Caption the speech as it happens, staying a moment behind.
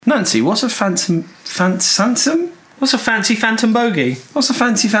Nancy, what's a phantom? What's a fancy phantom bogey? What's a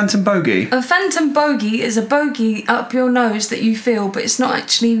fancy phantom bogey? A phantom bogey is a bogey up your nose that you feel, but it's not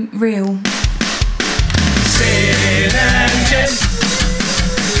actually real. Sin and Jen.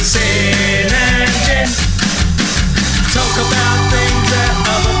 Sin and Jen. Talk about things that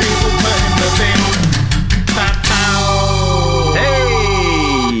other people put in the bin. Pow.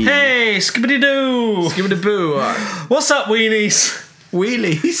 Hey, skibbity-doo. Skibbity-boo. What's up, weenies?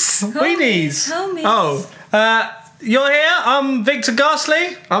 Wheelies. Weenies. Homies. Oh, You're here. I'm Victor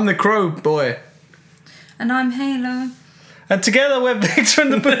Ghastly. I'm the Crow boy. And I'm Halo. And together we're Victor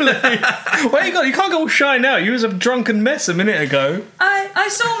and the Bully. Where you got? You can't go all shy now. You was a drunken mess a minute ago. I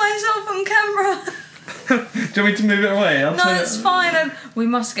saw myself on camera. Do you want me to move it away? No, it's fine. We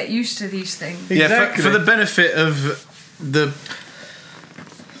must get used to these things. Exactly. Yeah, for the benefit of the...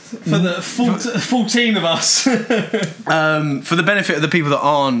 For the 14 of us. for the benefit of the people that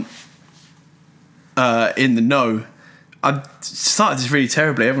aren't in the know, I started this really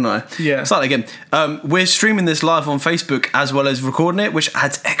terribly, haven't I? Yeah. Start again. We're streaming this live on Facebook as well as recording it, which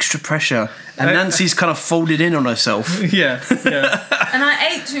adds extra pressure. And Nancy's kind of folded in on herself. Yeah. And I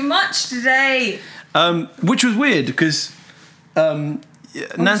ate too much today. Which was weird because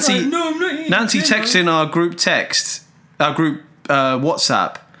Nancy texted in our group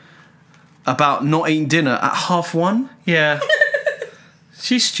WhatsApp about not eating dinner at 1:30. Yeah.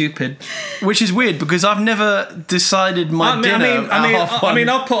 She's stupid. Which is weird because I've never decided my dinner at 1:30.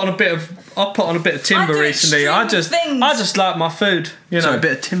 I've put on a bit of timber recently. I just like my food. So a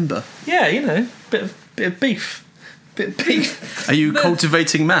bit of timber. Yeah, bit of beef. Bit of beef. Are you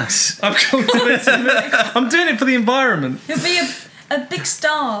cultivating mass? I'm cultivating. I'm doing it for the environment. You'll be a big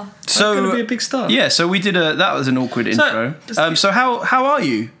star. So I'm gonna be a big star. Yeah, so we did that was an awkward intro. So how are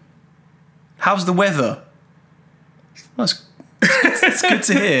you? How's the weather? It's good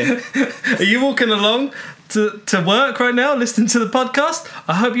to hear. Are you walking along to work right now, listening to the podcast?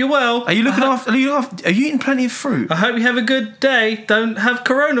 I hope you're well. Are you looking after? Are you eating plenty of fruit? I hope you have a good day. Don't have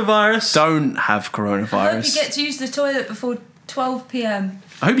coronavirus. Don't have coronavirus. I hope you get to use the toilet before 12 p.m.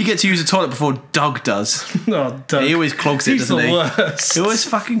 I hope you get to use the toilet before Doug does. Oh, Doug. He always clogs it, doesn't he? He's the worst. He always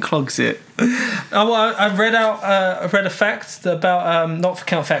fucking clogs it. I read a fact about not for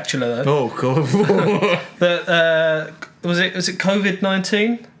Count Factula though. Oh god. That was it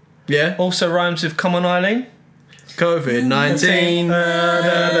COVID-19? Yeah. Also rhymes with Come on Eileen. COVID-19.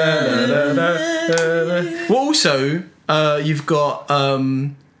 Well, also you've got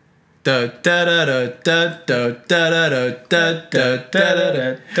died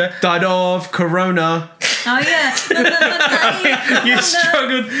of corona. Oh yeah.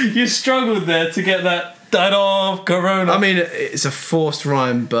 You struggled there to get that died of corona. I mean, it's a forced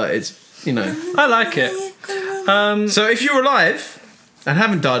rhyme, but it's I like it. So if you're alive and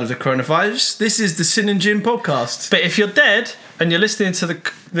haven't died of the coronavirus, this is the Sin and Gin podcast. But if you're dead and you're listening to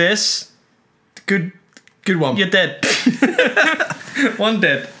this, good one. you're dead. One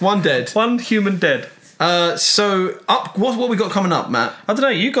dead. One human dead. So what we got coming up, Matt? I don't know.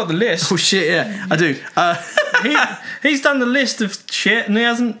 You got the list. Oh shit, yeah, I do. He's done the list of shit and he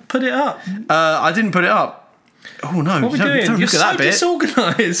hasn't put it up. I didn't put it up. Oh no! What are we doing? Don't You're look at so that bit.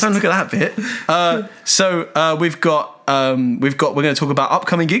 disorganised. Don't look at that bit. So we're going to talk about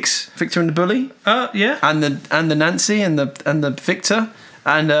upcoming gigs, Victor and the Bully. Yeah. And the Nancy and the Victor,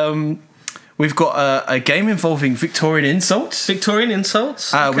 and we've got a game involving Victorian insults. Victorian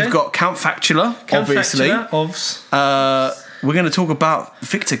insults. Okay. We've got Count Factula, obviously. We're going to talk about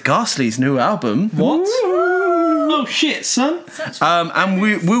Victor Ghastly's new album. What? Oh shit, son. And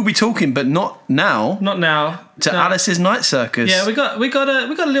we'll be talking, but not now. Not now. To Alice's Night Circus. Yeah, we got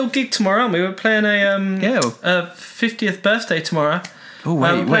a little gig tomorrow, aren't we? We're playing a 50th birthday tomorrow. Oh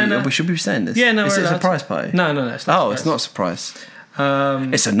wait, we should be saying this. Yeah, no, is it a allowed surprise party? No, it's not. It's not a surprise.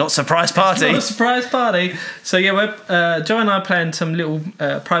 It's a not surprise party. It's not a surprise party. So yeah, we're Joe and I are playing some little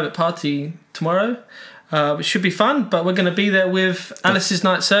private party tomorrow, which should be fun. But we're going to be there with Alice's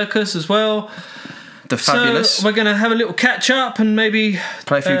Night Circus as well. The fabulous. So we're going to have a little catch up and maybe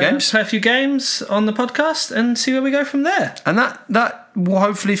play a few games on the podcast and see where we go from there. And that will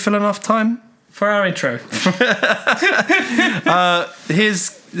hopefully fill enough time for our intro.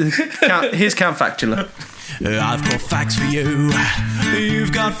 Here's Count Factula. I've got facts for you.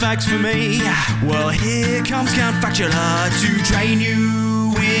 You've got facts for me. Well, here comes Count Factula to train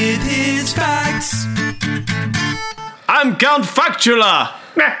you with his facts. I'm Count Factula.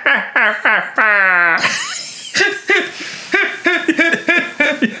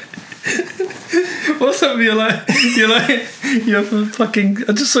 What's up? You're fucking.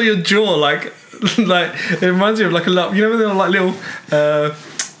 I just saw your jaw, like it reminds me of like a lot. You know when they're like little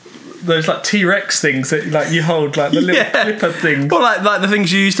those like T-Rex things that like you hold, like the little clipper things. Well, like the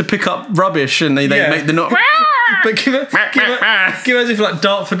things you use to pick up rubbish, and they make the not. But give us if like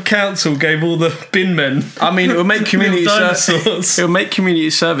Dartford Council gave all the bin men. I mean, it would make community dinosaurs. It would make community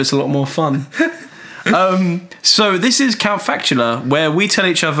service a lot more fun. So this is Counterfactular, where we tell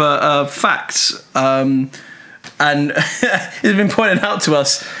each other facts, and it's been pointed out to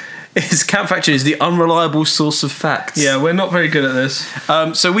us. Counterfactular is the unreliable source of facts. Yeah, we're not very good at this.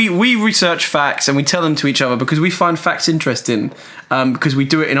 So we research facts and we tell them to each other because we find facts interesting, because we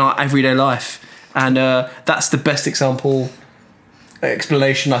do it in our everyday life, and that's the best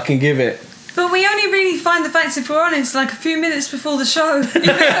explanation I can give it. But we only really find the facts, if we're honest, like a few minutes before the show.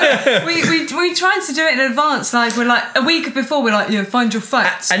 We tried to do it in advance, like we're like a week before. We're like, find your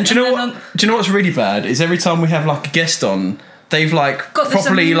facts. And do you know what? Do you know what's really bad is every time we have like a guest on, they've like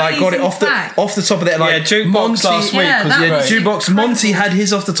properly like got it off the top of their like Jukebox last week was Jukebox. Monty had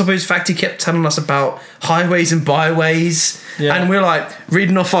his off the top of his fact. He kept telling us about highways and byways, and we're like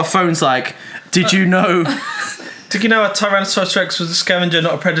reading off our phones like, did you know? Did you know a Tyrannosaurus Rex was a scavenger,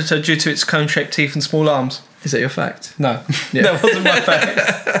 not a predator, due to its cone-shaped teeth and small arms? Is that your fact? No, that wasn't my fact.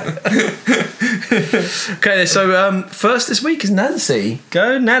 Okay, so first this week is Nancy.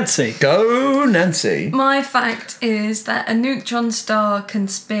 Go Nancy. Go Nancy. My fact is that a neutron star can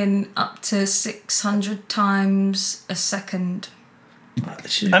spin up to 600 times a second.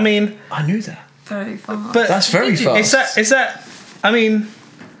 I mean, I knew that. Very fast. But that's very fast. Is that? I mean,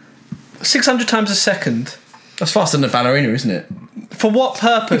 600 times a second. That's faster than a ballerina, isn't it? For what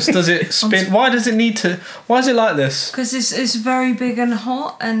purpose does it spin? Why does it need to? Why is it like this? Because it's very big and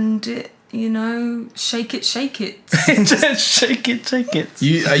hot, and it, shake it. Just shake it.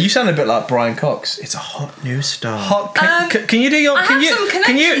 You sound a bit like Brian Cox. It's a hot new star. Can you do your?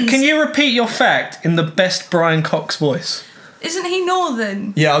 Can you repeat your fact in the best Brian Cox voice? Isn't he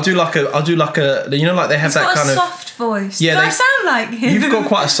northern? Yeah, I'll do like a. Like they have He's that got kind a of soft voice. Yeah, do I sound like him? You've got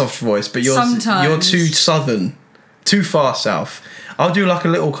quite a soft voice, but you're too southern, too far south. I'll do like a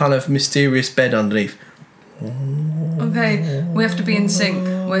little kind of mysterious bed underneath. Okay, we have to be in sync.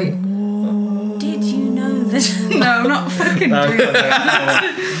 Wait. Did you know this? No, I'm not fucking doing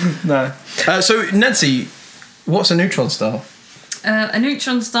that. No. So Nancy, what's a neutron star? A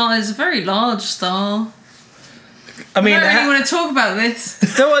neutron star is a very large star. I mean, I don't really want to talk about this.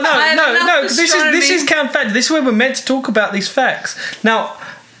 No. This is Counterfactular. This is where we're meant to talk about these facts. Now,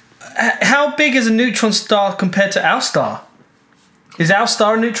 how big is a neutron star compared to our star? Is our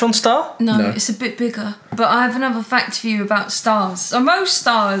star a neutron star? No, it's a bit bigger. But I have another fact for you about stars. So most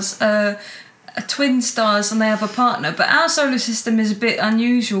stars are twin stars and they have a partner, but our solar system is a bit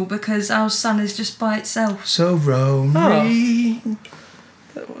unusual because our sun is just by itself. So Romy.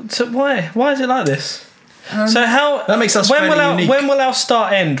 So why is it like this? So how that makes us unique. When will our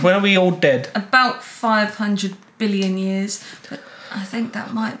star end? When are we all dead? About 500 billion years. But I think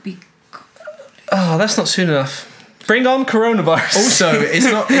that might be. Oh, that's not soon enough. Bring on coronavirus. Also,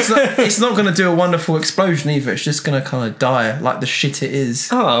 it's not going to do a wonderful explosion either. It's just going to kind of die like the shit it is.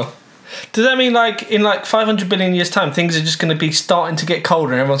 Oh. Does that mean in 500 billion years' time, things are just going to be starting to get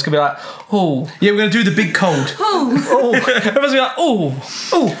colder and everyone's going to be like, oh. Yeah, we're going to do the big cold. Oh. Everyone's going to be like, oh,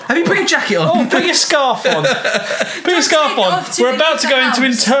 have you put your jacket on? Oh, put your scarf on. Put your scarf on. We're about to go into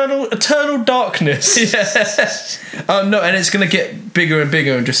eternal darkness. Yeah. No, and it's going to get bigger and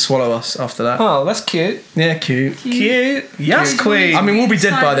bigger and just swallow us after that. Oh, that's cute. Yeah, cute. Yes, queen. I mean, we'll be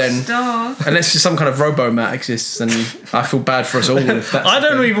dead by then. Star. Unless some kind of robo-mat exists, and I feel bad for us all if that's I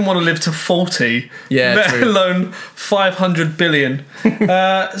don't even want to live to 40, let alone 500 billion.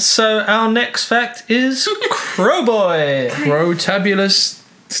 So our next fact is Crowboy. Crotabulous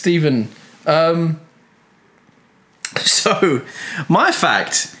Stephen. So my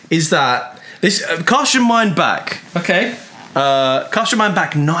fact is that this cast your mind back. Okay. Cast your mind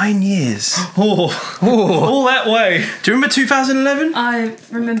back 9 years. All that way. Do you remember 2011? I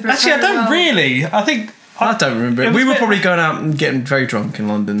remember. Actually, I don't really. I think. I don't remember. We were probably going out and getting very drunk in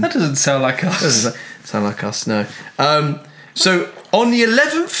London. That doesn't sound like us. Doesn't sound like us, no. So on the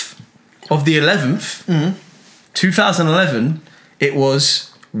 11th of the 11th, 2011, it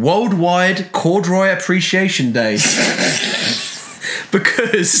was Worldwide Corduroy Appreciation Day.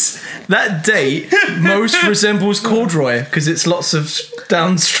 Because that date most resembles corduroy because it's lots of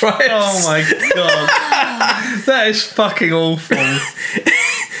down stripes. Oh my god. That is fucking awful.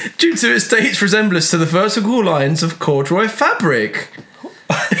 Due to its date's resemblance to the vertical lines of corduroy fabric.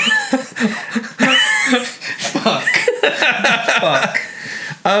 Fuck.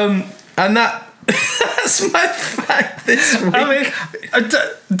 And that's my fact this week. I mean,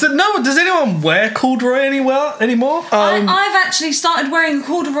 Does anyone wear corduroy anymore? I've actually started wearing a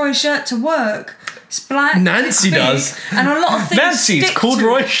corduroy shirt to work. It's black. Nancy it's big, does. And a lot of things Nancy's stick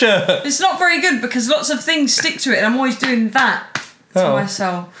corduroy to it. shirt. It's not very good because lots of things stick to it, and I'm always doing that to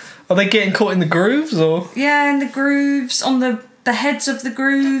myself. Are they getting caught in the grooves or? Yeah, in the grooves, on the heads of the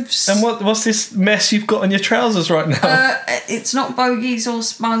grooves. And what's this mess you've got on your trousers right now? It's not bogies or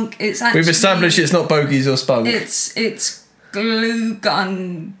spunk. It's actually. We've established it's not bogies or spunk. It's glue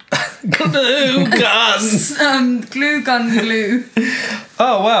gun. Glue gun. Glue gun glue.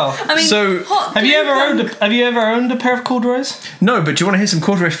 Oh wow! I mean, So, Have you ever owned a pair of corduroys? No, but do you want to hear some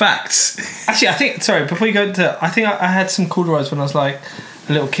corduroy facts? Actually, I think. Sorry, before you go into, I think I had some corduroys when I was like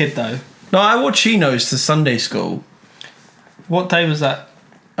a little kid though. No, I wore chinos to Sunday school. What day was that?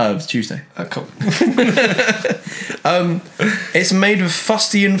 It was Tuesday. Oh, cool. It's made of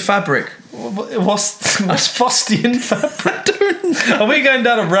fustian fabric. What's fustian fabric? Are we going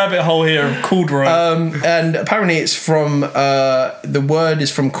down a rabbit hole here of corduroy? And apparently it's from, the word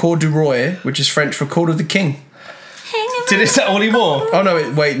is from corduroy, which is French for cord of the king. Is that all he wore? Oh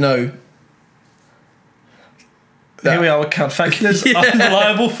no, wait, no. Here we are with Count Facula's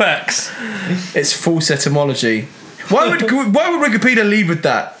unreliable facts. It's false etymology. Why would Wikipedia lead with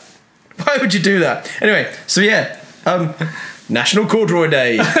that? Why would you do that? Anyway, so yeah, National Corduroy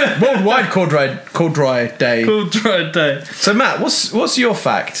Day, Worldwide Corduroy Day. Corduroy Day. So Matt, what's your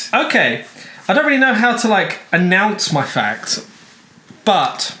fact? Okay, I don't really know how to announce my fact,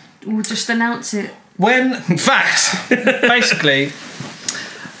 but We'll just announce it. when Fact. basically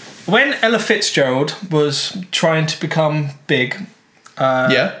when Ella Fitzgerald was trying to become big,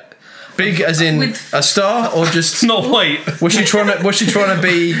 Yeah. Big as in With- a star, or just no wait, was she trying to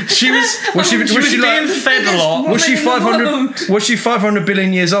be? she was Was she being like? fed a lot. Was she Woman in the world. 500? Was she 500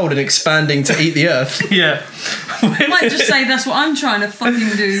 billion years old and expanding to eat the earth? Yeah. I might just say that's what I'm trying to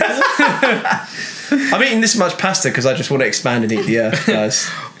fucking do. I'm eating this much pasta because I just want to expand and eat the earth, guys.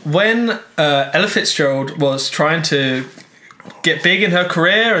 When Ella Fitzgerald was trying to get big in her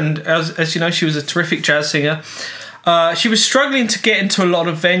career, and as you know, she was a terrific jazz singer. She was struggling to get into a lot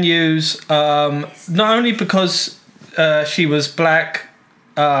of venues, not only because she was black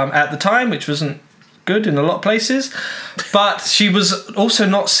at the time, which wasn't good in a lot of places, but she was also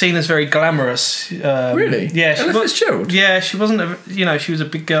not seen as very glamorous. Really? Yeah. Ella Fitzgerald? Yeah, she wasn't. She was a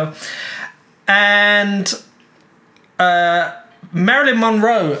big girl, and Marilyn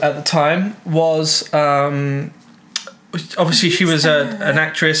Monroe at the time was. Obviously, she was an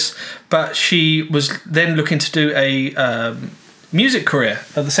actress, but she was then looking to do a music career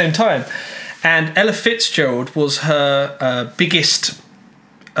at the same time. And Ella Fitzgerald was her biggest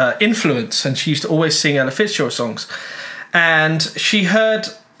influence, and she used to always sing Ella Fitzgerald songs. And she heard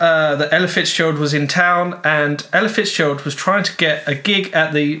that Ella Fitzgerald was in town, and Ella Fitzgerald was trying to get a gig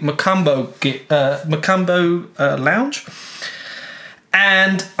at the Macumbo Lounge.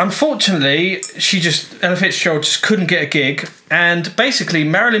 And unfortunately, Ella Fitzgerald just couldn't get a gig. And basically,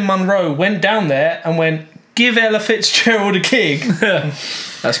 Marilyn Monroe went down there and went, "Give Ella Fitzgerald a gig."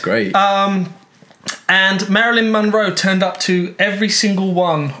 That's great. And Marilyn Monroe turned up to every single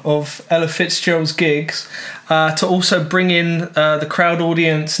one of Ella Fitzgerald's gigs to also bring in the crowd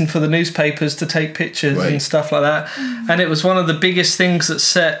audience and for the newspapers to take pictures and stuff like that. And it was one of the biggest things that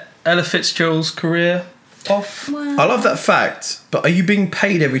set Ella Fitzgerald's career off. I love that fact, but are you being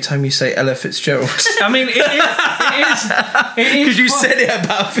paid every time you say Ella Fitzgerald? I mean, it is Because you said it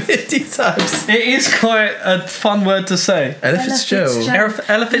about 50 times. It is quite a fun word to say. Ella Fitzgerald.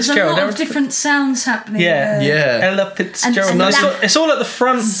 Ella There's a Fitzgerald. lot of different sounds happening. Yeah. there. Yeah. Ella Fitzgerald. And It's all at the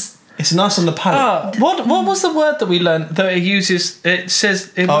front. It's nice on the palate. What was the word that we learned that it uses? It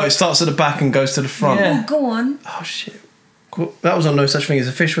says. It starts at the back and goes to the front. Yeah. Oh, go on. Oh, shit. Cool. That was on No Such Thing as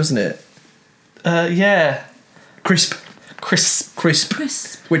a Fish, wasn't it? Yeah. Crisp. Crisp.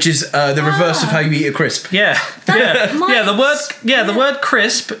 Which is the reverse of how you eat a crisp. Yeah. That might- The word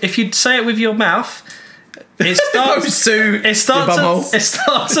crisp. If you say it with your mouth, it Opposed starts. to It starts. your bumhole. It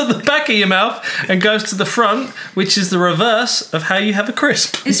starts at the back of your mouth and goes to the front, which is the reverse of how you have a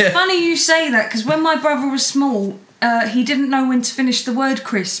crisp. It's funny you say that because when my brother was small, he didn't know when to finish the word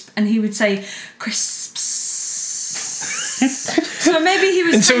crisp, and he would say crisps. So maybe he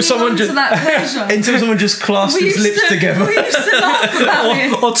was Until someone to that pleasure. Until someone just clasped his lips together. We used to laugh about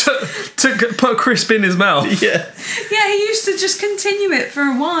it. Or to put a crisp in his mouth. Yeah. Yeah, he used to just continue it for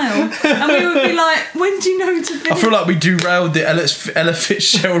a while, and we would be like, "When do you know to finish?" I feel like we derailed the Ella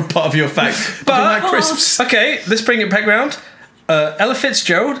Fitzgerald part of your fact. But- like crisps. Okay, let's bring it back round. Ella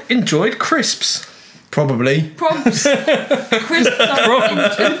Fitzgerald enjoyed crisps. Probably. Props. Crisps are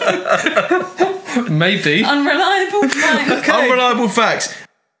Maybe. unreliable. Right. Unreliable facts.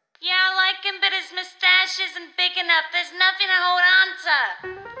 stash isn't big enough. There's nothing to hold on to.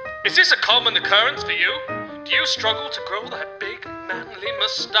 Is this a common occurrence for you? Do you struggle to grow that big, manly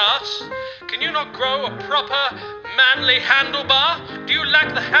moustache? Can you not grow a proper, manly handlebar? Do you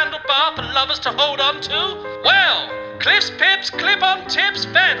lack the handlebar for lovers to hold on to? Well, Cliff's Pips Clip-On Tips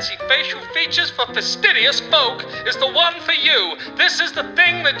Fancy Facial Features for Fastidious Folk is the one for you. This is the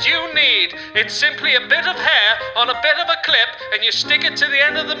thing that you need. It's simply a bit of hair on a bit of a clip and you stick it to the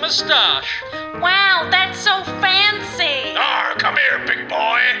end of the moustache. Wow, that's so fancy. Come here, big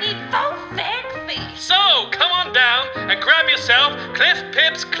boy. He's so sexy. So, come on down and grab yourself Cliff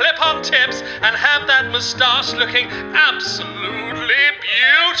Pips Clip-On Tips and have that moustache looking absolutely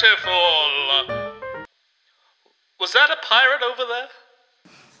beautiful. Was that a pirate over there?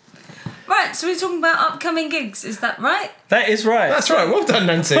 Right, so we're talking about upcoming gigs, is that right? That is right. That's right. Well done,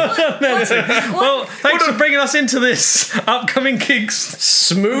 Nancy. Well, thanks for bringing us into this upcoming gigs.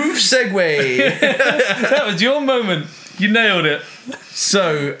 Smooth segue. That was your moment. You nailed it.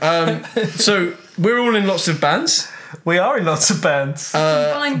 So we're all in lots of bands. We are in lots of bands.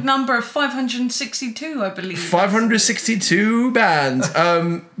 Combined number of 562, I believe. 562 bands.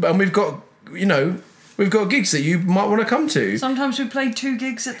 And we've got, we've got gigs that you might want to come to. Sometimes we play 2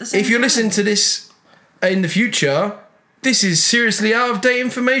 gigs at the same time. If you're listening to this in the future, this is seriously out of date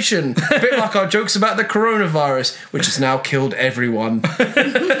information. A bit like our jokes about the coronavirus, which has now killed everyone.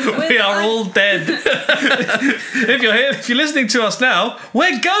 We are all dead. If you're listening to us now,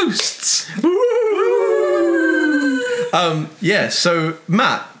 we're ghosts. So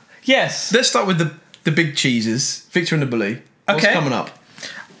Matt. Yes. Let's start with the big cheeses. Victor and the Bully. What's Okay. coming up?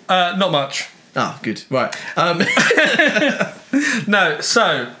 Not much. Oh, good. Right. No,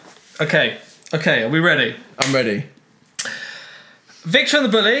 so, okay, are we ready? I'm ready. Victor and the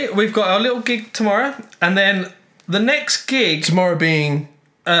Bully, we've got our little gig tomorrow, and then the next gig, Tomorrow being...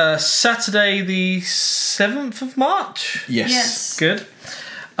 Saturday the 7th of March. Yes. Good.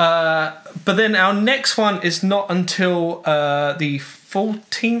 But then our next one is not until the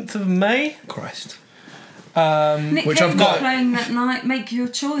 14th of May. Christ. Nick which Cave's I've got- playing that night. Make your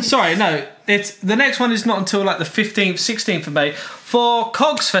choice. Sorry, no. It's the next one is not until like the 15th, 16th of May for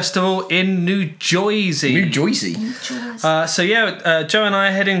Cogs Festival in New Jersey. New Jersey. So yeah, Joe and I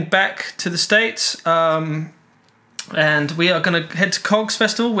are heading back to the States, and we are going to head to Cogs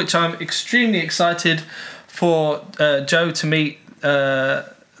Festival, which I'm extremely excited for Joe to meet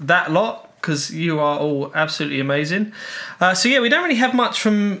that lot, because you are all absolutely amazing. So yeah, we don't really have much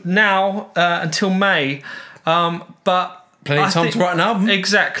from now until May, but Plenty of time to write an album.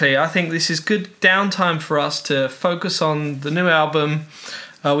 Exactly. I think this is good downtime for us to focus on the new album.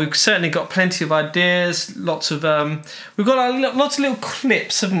 We've certainly got plenty of ideas, lots of we've got lots of little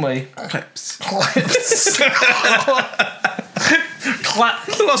clips, haven't we? Claps.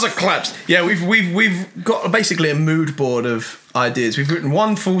 Lots of claps. Yeah, we've got basically a mood board of ideas. We've written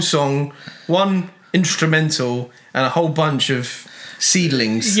one full song, one instrumental, and a whole bunch of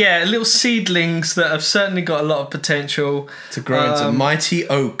seedlings. Yeah, little seedlings that have certainly got a lot of potential to grow into mighty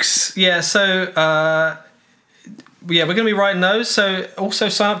oaks. Yeah, so we're going to be writing those. So also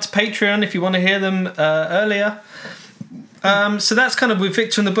sign up to Patreon if you want to hear them earlier. So that's kind of with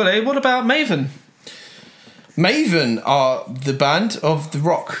Victor and the Bully. What about Maven? Maven are the band of the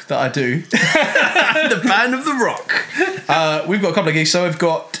rock that I do. The band of the rock. We've got a couple of gigs. So we've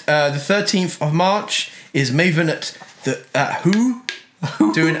got the 13th of March is Maven at the Who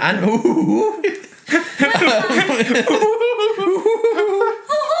doing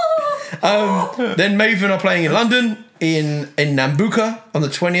then Maven are playing in London in Nambucca on the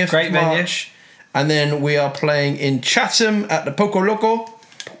 20th Great of venue. March. And then we are playing in Chatham at the Poco Loco.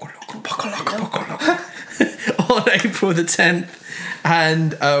 On April the 10th,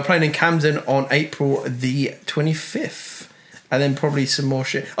 and we're playing in Camden on April the 25th, and then probably some more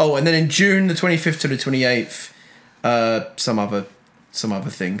shit. Oh, and then in June the 25th to the 28th, some other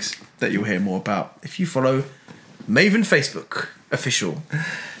things that you'll hear more about if you follow Maven Facebook official.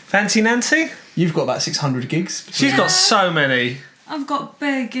 Fancy Nancy? You've got about 600 gigs. She's got so many. I've got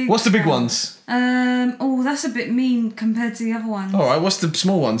bare gigs. What's the big ones? That's a bit mean compared to the other ones. All right, what's the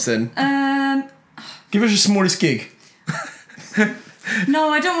small ones then? Give us your smallest gig. No,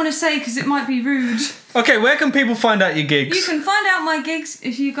 I don't want to say because it might be rude. Okay, where can people find out your gigs? You can find out my gigs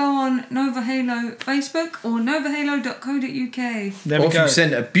if you go on Nova Halo Facebook or novahalo.co.uk. There Or we if go. you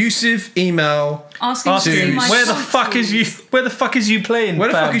send abusive email. Asking to be my where the sponsors. fuck is you? Where the fuck is you playing? Where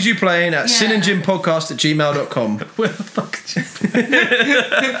the fam? fuck is you playing at sinandjimpodcast@gmail.com. Where the fuck is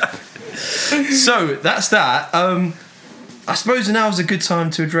you? So that's that. I suppose now is a good time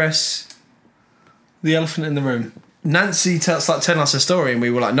to address The elephant in the room. Nancy. Started telling us a story, and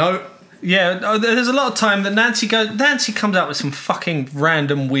we were like, "No, Yeah, there's a lot of time that Nancy comes out with some fucking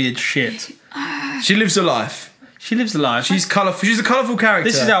random weird shit. She lives a life. She lives a life. She's colourful. She's a colourful character.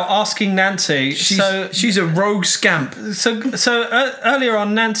 This is our Asking Nancy. She's a rogue scamp. So earlier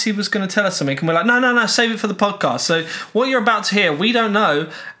on, Nancy was going to tell us something, and we're like, no, save it for the podcast. So what you're about to hear, we don't know,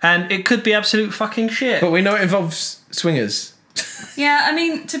 and it could be absolute fucking shit. But we know it involves swingers. Yeah, I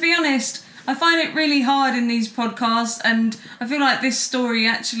mean, to be honest, I find it really hard in these podcasts, and I feel like this story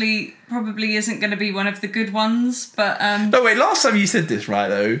actually probably isn't going to be one of the good ones, but... No, wait, last time you said this, right,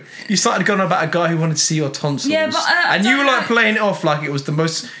 though, you started going on about a guy who wanted to see your tonsils. Yeah, but and you were, like, playing it off like it was the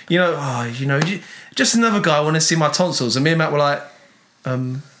most, just another guy wanted to see my tonsils, and me and Matt were like, I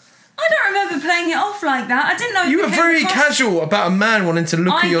don't remember playing it off like that. I didn't know... You were very casual about a man wanting to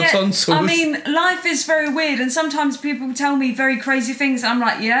look at your tonsils. I mean, life is very weird, and sometimes people tell me very crazy things, and I'm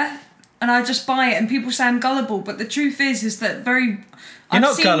like, yeah... And I just buy it, and people say I'm gullible. But the truth is that You're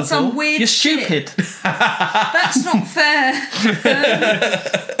not seen gullible. Some weird You're stupid. That's not fair.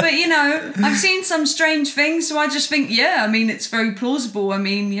 But I've seen some strange things, so I just think, yeah. I mean, it's very plausible. I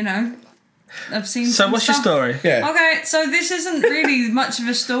mean, I've seen. So what's your story? Yeah. Okay, so this isn't really much of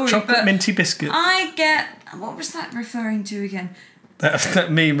a story, Chocolate but minty biscuit. I get. What was that referring to again? That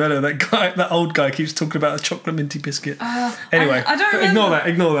meme earlier, that old guy keeps talking about a chocolate minty biscuit. Anyway, I don't remember.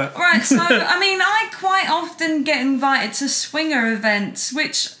 Ignore that. Right, so, I mean, I quite often get invited to swinger events,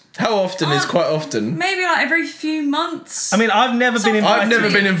 which... How often is quite often? Maybe like every few months. I mean, I've never been invited. I've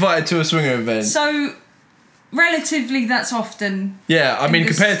never been invited to a swinger event. So, relatively, that's often. Yeah, I mean,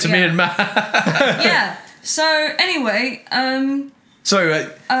 compared to me and Matt. Yeah. So, anyway,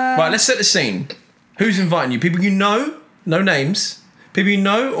 right, let's set the scene. Who's inviting you? People you know? No names. People you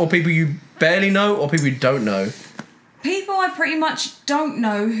know, or people you barely know, or people you don't know? People I pretty much don't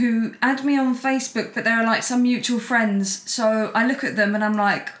know who add me on Facebook, but they're like some mutual friends. So I look at them and I'm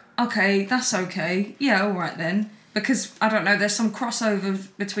like, okay, that's okay. Yeah, all right then. Because, I don't know, there's some crossover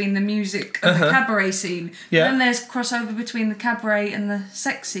between the music and the cabaret scene. Yeah. Then there's crossover between the cabaret and the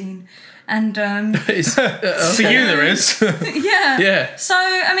sex scene. And, For you there is. yeah. Yeah. So,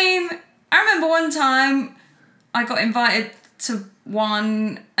 I mean, I remember one time I got invited to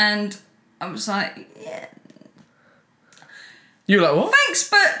one and I was like, yeah. You were like, what? Thanks,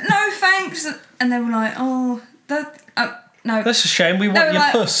 but no thanks. And they were like, oh, no. That's a shame. We want your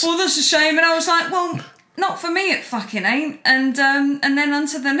like, puss. Well, that's a shame. And I was like, well, not for me, it fucking ain't. And then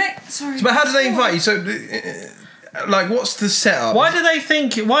onto the next. Sorry. But how do they invite you? So, like, what's the setup? Why do they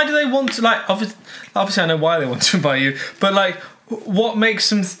want to, like, obviously I know why they want to invite you, but, like, what makes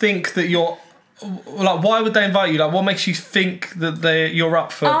them think that you're, like, why would they invite you? Like, what makes you think that you're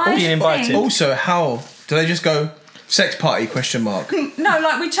up for being invited? Also, how? Do they just go, sex party, ? No,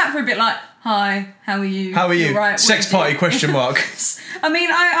 like, we chat for a bit like, hi, how are you? How are you? You're right, Sex what party, ? I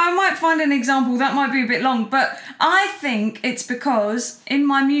mean, I might find an example, that might be a bit long, but I think it's because in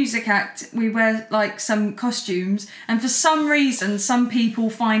my music act, we wear, like, some costumes, and for some reason, some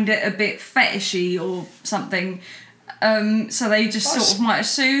people find it a bit fetishy or something, so they just sort of might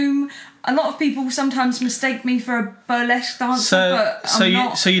assume. A lot of people sometimes mistake me for a burlesque dancer, but I'm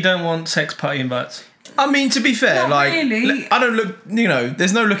not. So you don't want sex party invites? I mean, to be fair, Not like, really. I don't look,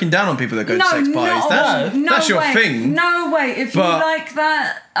 there's no looking down on people that go to sex parties. That's your thing. No way. If you like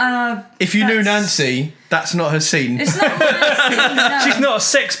that, if you knew Nancy, that's not her scene. it's not my scene, no. She's not a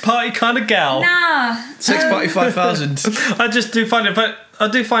sex party kind of gal. Nah. Sex party 5000. I just do find it, but I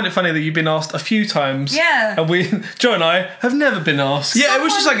do find it funny that you've been asked a few times. Yeah. And Joe and I have never been asked. Yeah, it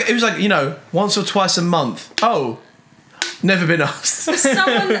was like once or twice a month. Oh, never been asked.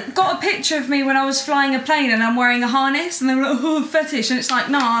 Someone got a picture of me when I was flying a plane and I'm wearing a harness, and they were like, oh, fetish. And it's like,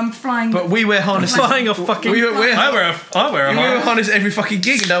 no, I'm flying. But we wear harnesses. Flying a fucking. I wear a we wear a harness. harness every fucking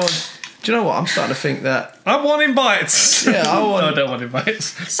gig. No one. Do you know what? I'm starting to think that. I want invites. Yeah, I want. No, I don't want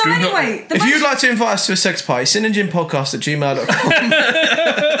invites. So anyway, If you'd like to invite us to a sex party,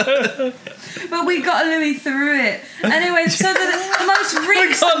 synergynpodcast@gmail.com. But we got Louis through it. Anyway, so the most recent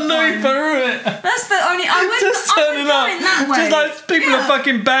We got Louis one, through it. that's the only. I wouldn't Just turning go up. in that way. Just like people are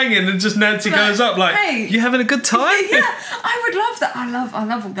fucking banging, and just Nancy Like, goes up like, hey. "You having a good time?" Yeah, I would love that. I love all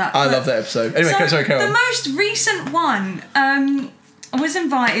that. I But- love that episode. Anyway, So sorry, carry the on. most recent one, I was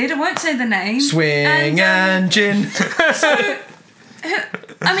invited. I won't say the name. Swing and gin. So,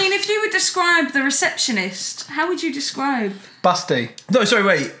 I mean, if you would describe the receptionist, how would you describe? Busty. No, sorry,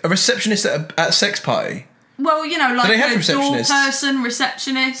 wait. A receptionist at a sex party? Well, like they have a door receptionists? person,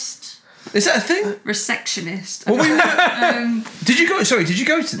 receptionist. Is that a thing? Receptionist. Well, did you go? Sorry, did you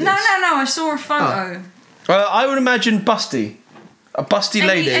go to this? No. I saw a photo. I would imagine busty. A busty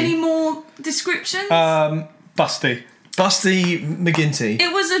lady. Any more descriptions? Busty. Busty McGinty.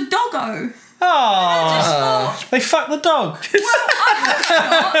 It was a doggo. Oh, they fucked the dog.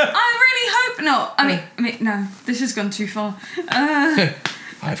 I really hope not. I mean, no, this has gone too far.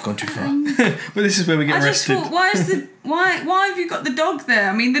 I've gone too far. But this is where we get I just arrested. thought, why have you got the dog there?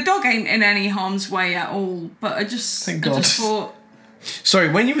 I mean, the dog ain't in any harm's way at all. But I just thought, Sorry,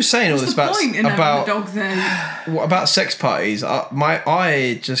 when you were saying all what's this the about point in having the dog there? what about sex parties? My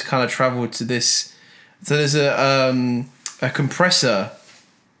eye just kind of travelled to this. So there's a compressor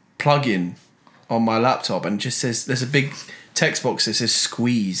plug-in on my laptop, and it just says there's a big text box that says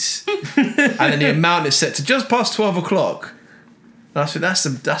squeeze, and then the amount is set to just past 12 o'clock.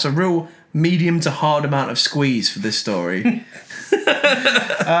 That's a real medium to hard amount of squeeze for this story.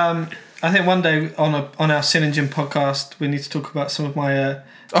 I think one day on our Sin and Jim podcast, we need to talk about some of my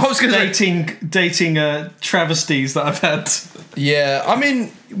I was going to dating travesties that I've had. Yeah, I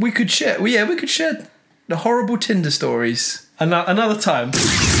mean, we could share. We could share the horrible Tinder stories Another time.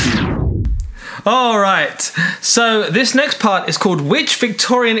 All right. So this next part is called "Which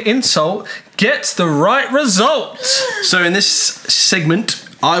Victorian Insult Gets the Right Result?" So in this segment,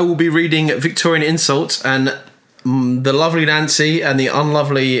 I will be reading Victorian insults, and the lovely Nancy and the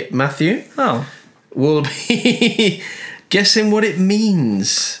unlovely Matthew will be guessing what it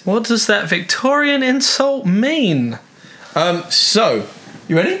means. What does that Victorian insult mean? So,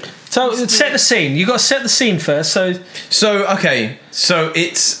 you ready? So set the scene. You got to set the scene first. So Okay. So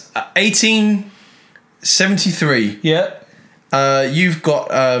it's 1873. yeah, You've got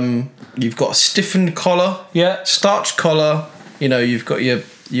a stiffened collar. yeah, Starched collar. You know, you've got your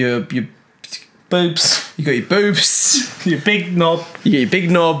boobs, you got your boobs. your big knob, You got your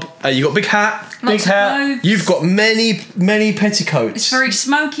big knob. You got a big hat. Lots of hat. clothes. You've got many petticoats. It's very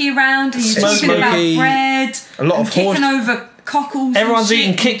smoky around, and you're Smoky. talking about bread. A lot and of kicking horse- over cockles. Everyone's and shit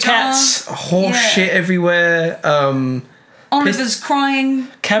eating in Kit Kats. jars. Horse Yeah. shit everywhere. Oliver's crying.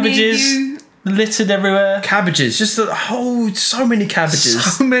 cabbages near you. littered everywhere. Cabbages. Just so many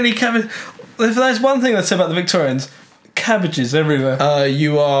cabbages. So many cabbages. If there's one thing that's said about the Victorians, cabbages everywhere.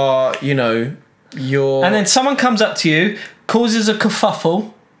 You're. And then someone comes up to you, causes a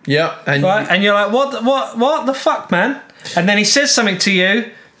kerfuffle, Yeah, and right? And you're like, what the fuck, man? And then he says something to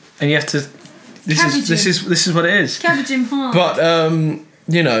you, and you have to. This is what it is. Cabbage in heart. but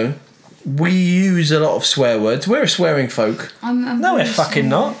we use a lot of swear words. We're a swearing folk. I'm No, we're really fucking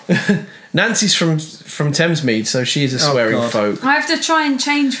sorry. not. Nancy's from Thamesmead, so she's a swearing God. folk. I have to try and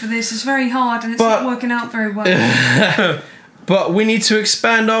change for this. It's very hard, and it's But- not working out very well. But we need to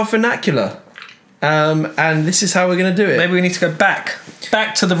expand our vernacular, and this is how we're going to do it. Maybe we need to go back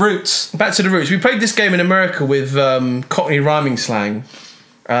to the roots. Back to the roots. We played this game in America with Cockney rhyming slang.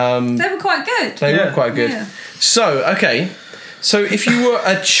 They were quite good. They were quite good. Yeah. So, okay. So, if you were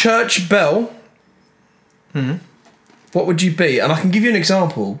a church bell, what would you be? And I can give you an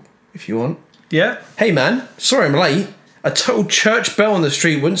example if you want. Yeah. Hey, man, sorry I'm late. A total church bell on the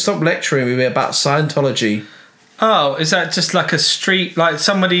street wouldn't stop lecturing me about Scientology. Oh, is that just like a street, like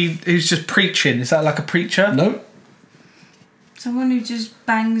somebody who's just preaching? Is that like a preacher? Nope. Someone who just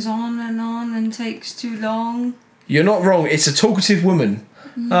bangs on and takes too long. You're not wrong. It's a talkative woman.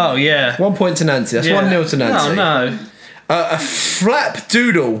 Oh, yeah. 1 point to Nancy. That's Yeah. 1-0 to Nancy. Oh, no. A flap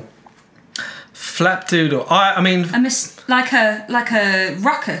doodle. Flapdoodle. I mean, Like a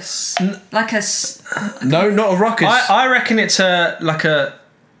ruckus. Like a. No, not a ruckus. I reckon it's a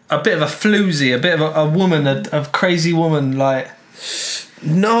bit of a floozy, a bit of a woman, a crazy woman, like.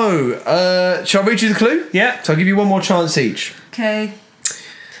 No. Shall I read you the clue? Yeah. So I'll give you one more chance each. Okay.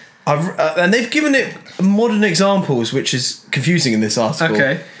 And they've given it modern examples, which is confusing in this article.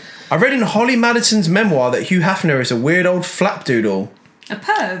 Okay. I read in Holly Madison's memoir that Hugh Hefner is a weird old flapdoodle. A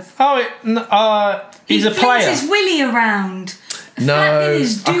perv. Oh, he's he a player. flings his willy around. No, Flapping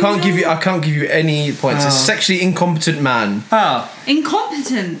his I can't doodle. give you any points. A sexually incompetent man. Oh,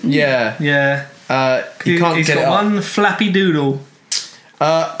 Incompetent. Yeah. yeah. You can't He's get it got up. one flappy doodle.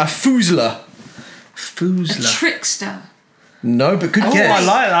 A foozler. A Foozler. trickster. No, but good Oh, guess.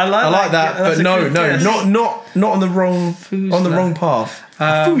 I like that, That's but a no, good guess. not on the wrong path.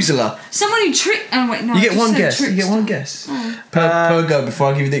 A foozler. Someone who Oh wait, no. You I get just one said guess. You get trickster. one guess per go before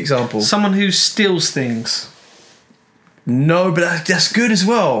I give you the example. Someone who steals things. No, but that's good as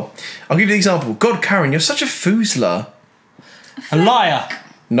well. I'll give you the example. God, Karen, you're such a foozler. A liar.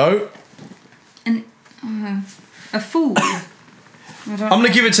 No. A fool. I'm going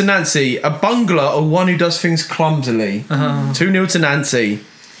to give it to Nancy. A bungler or one who does things clumsily. 2-0 to Nancy.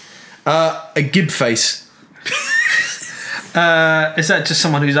 A gib face. Is that just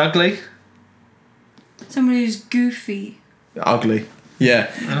someone who's ugly? Someone who's goofy. Ugly.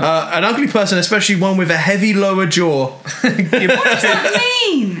 Yeah. An ugly person, especially one with a heavy lower jaw. What does that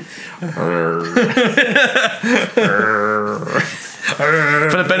mean?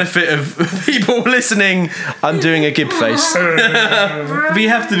 For the benefit of people listening, I'm doing a gib face. But you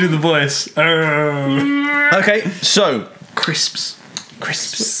have to do the voice. Okay, so Crisps.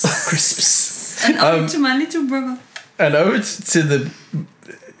 An ode to my little brother. an ode to the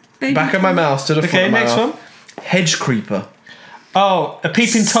Baby back of my mouth to the front Okay, of my next mouth. one. Hedge creeper. Oh, a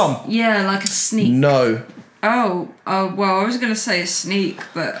peeping Tom. Yeah, like a sneak. No. Oh, well, I was going to say a sneak,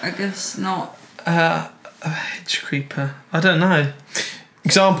 but I guess not. A hedge creeper. I don't know.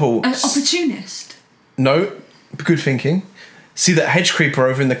 Example. An opportunist. No. Good thinking. See that hedge creeper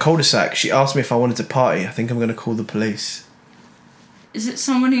over in the cul-de-sac? She asked me if I wanted to party. I think I'm going to call the police. Is it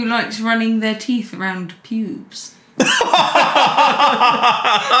someone who likes running their teeth around pubes?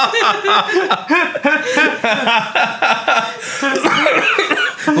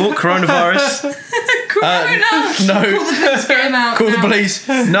 Oh, coronavirus. No. Let's get him out Call the now. police.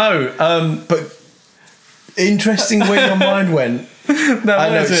 No. But interesting where your mind went. No, I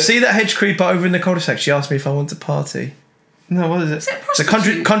what know. is it? See that hedge creeper over in the cul-de-sac? She asked me if I want to party. No, what is it? Is it It's a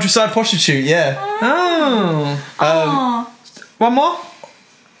prostitute? countryside prostitute. Yeah. Oh. Aw. One more?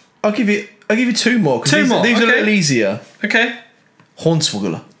 I'll give you two more. 'Cause Two these, more, These are a okay. little easier. Okay.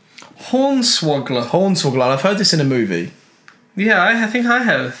 Hornswoggler. Hornswoggler. Hornswoggler. I've heard this in a movie. Yeah, I think I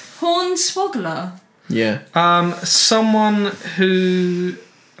have. Hornswoggler. Yeah. Someone who's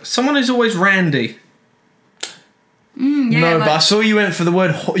always randy. Yeah, no, like, but I saw you went for the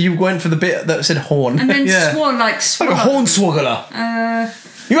word. You went for the bit that said horn. and then Yeah. swore like Like a swore. hornswoggler.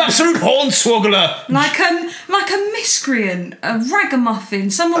 You absolute hornswoggler. Like a miscreant, a ragamuffin,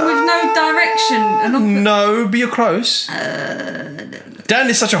 someone with no direction. No, but you're close. Dan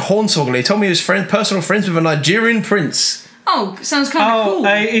is such a hornswoggler. He told me he was personal friends with a Nigerian prince. Oh, sounds kind of cool.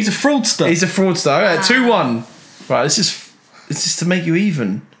 He's a fraudster. He's a fraudster. All right, 2-1. Right, this is to make you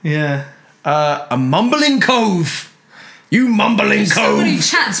even. Yeah. A mumbling cove. You mumbling Someone who cove.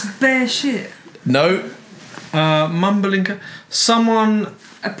 chats bare shit. No. Mumbling. Someone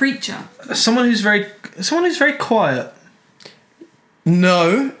A preacher. who's very quiet.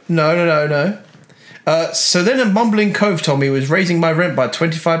 No. So then a mumbling cove told me he was raising my rent by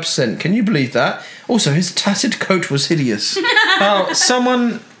 25%. Can you believe that? Also, his tattered coat was hideous. Oh,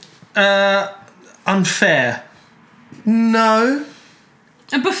 someone unfair. No.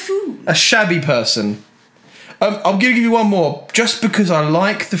 A buffoon. A shabby person. I'm going to give you one more, just because I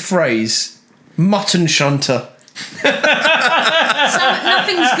like the phrase mutton shunter.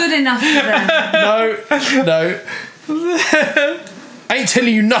 Nothing's good enough for them. No. Ain't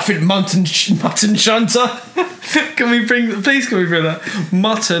telling you nothing, mutton shunter. Can we bring that?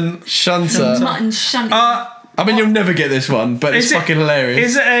 Mutton. Shunter. Mutton shunting. I mean, you'll never get this one, but it's fucking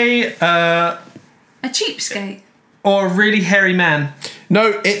hilarious. Is it a cheapskate. or a really hairy man?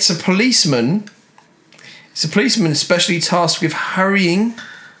 No, it's a policeman. It's a policeman specially tasked with hurrying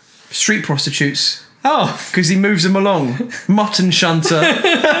street prostitutes Oh, because he moves them along. Mutton shunter.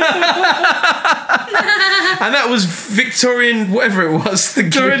 And that was Victorian, whatever it was.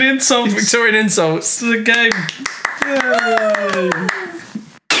 Victorian insults. Victorian insults. To the game.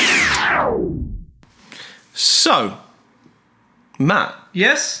 So, Matt,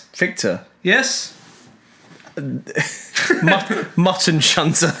 Yes. Victor, Yes. mutton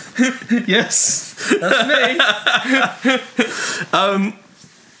shunter. Yes. That's me.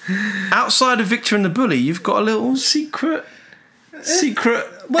 Outside of Victor and the Bully, you've got a little secret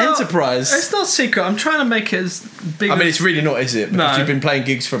enterprise. It's not secret. I'm trying to make it as big. I mean, it's really not, is it? Because No. you've been playing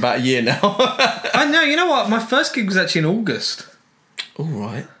gigs for about a year now. I know. You know what? My first gig was actually in August. All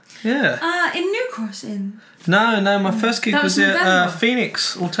right. Yeah. In New Cross Inn. No. My first gig That was was at November.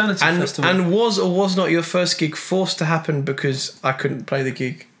 Phoenix Alternative And Festival. and was or was not your first gig forced to happen because I couldn't play the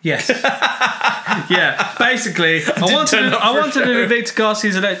gig? yes. Yeah. Basically, I turn up I for a wanted to do Victor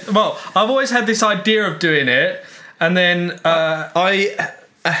Garcia's. Well, I've always had this idea of doing it, and then I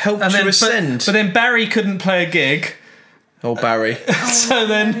helped and you then ascend. but then Barry couldn't play a gig, Oh, Barry. so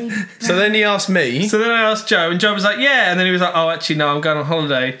then. So then he asked me. So then I asked Joe, and Joe was like, yeah. And then he was like, oh, actually, no, I'm going on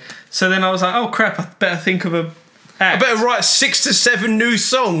holiday. So then I was like, oh, crap, I better think of a I act. better write 6 to 7 new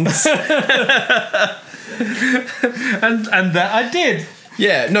songs. And that I did.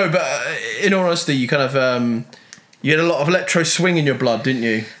 Yeah, no, but in all honesty, you kind of you had a lot of electro swing in your blood, didn't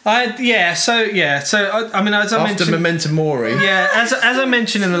you? So I mean, as I After mentioned... Memento Mori. Yeah, as I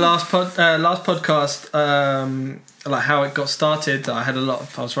mentioned in the last podcast, like how it got started, I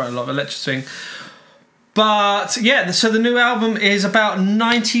was writing a lot of electro swing. But yeah, so the new album is about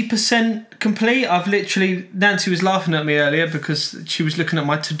 90% complete. Nancy was laughing at me earlier because she was looking at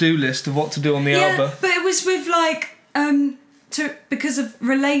my to-do list of what to do on the album. But it was with like because of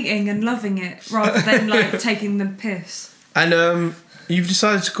relating and loving it rather than like taking the piss. And you've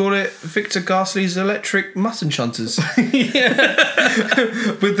decided to call it Victor Garsley's Electric Mutton Shunters.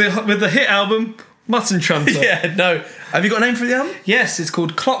 with the hit album Mutton Shunter. Yeah, no. Have you got a name for the album? Yes, it's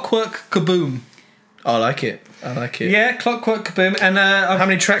called Clockwork Kaboom. I like it. Yeah, Clockwork Kaboom. And how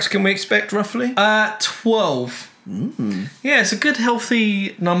many tracks can we expect roughly? 12. Yeah, it's a good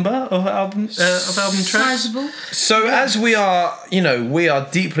healthy number of album tracks. Sizable. So as we are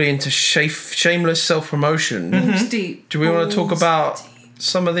deeply into shameless self-promotion. Balls deep. Do we want to talk Balls about deep.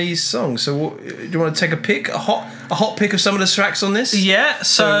 some of these songs? So do you want to take a hot pick of some of the tracks on this? Yeah.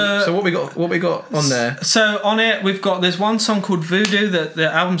 So what we got on there? So on it, there's one song called Voodoo that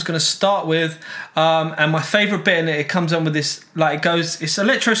the album's going to start with, and my favourite bit in it comes on with this, like it's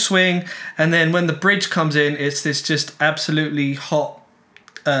electro swing, and then when the bridge comes in, it's this just absolutely hot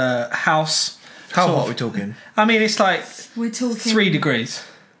house. How hot are we talking? I mean, it's like We're talking 3 degrees.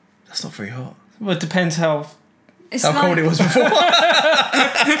 That's not very hot. Well, it depends how Cold it was before.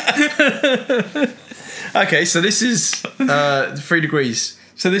 Okay, so this is 3 degrees.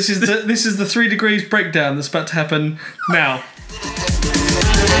 So this is the 3 degrees breakdown that's about to happen now.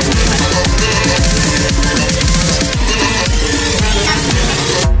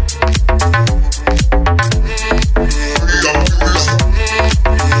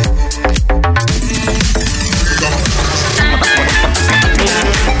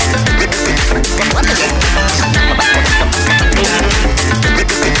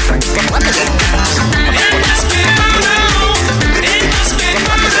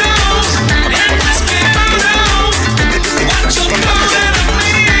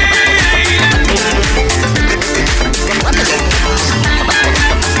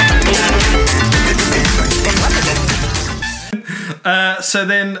 So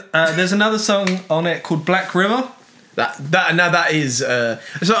then there's another song on it called Black River. That is so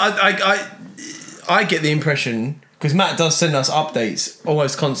I get the impression, because Matt does send us updates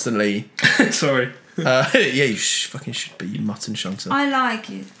almost constantly. Sorry. Yeah, you fucking should be, you mutton shunter. I like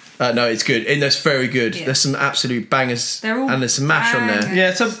it. No, it's good. And that's very good. Yeah. There's some absolute bangers, They're all and there's some mash on there. bangers.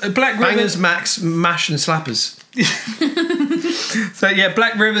 Yeah, so Black River. Bangers, mash, and slappers. So yeah,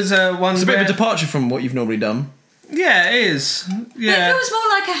 Black River's one. It's a bit of a departure from what you've normally done. Yeah, it is. But Yeah. it feels more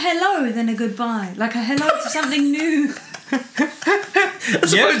like a hello than a goodbye. Like a hello to something new.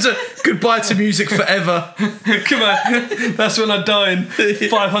 As opposed to goodbye to music forever. Come on, that's when I die in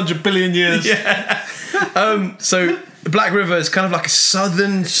 500 billion years. Yeah. So Black River is kind of like a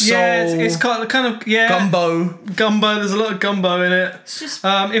southern soul. Yeah, it's kind of gumbo. There's a lot of gumbo in it. It's just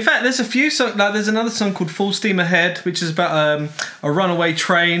In fact, there's a few songs. Like there's another song called Full Steam Ahead, which is about a runaway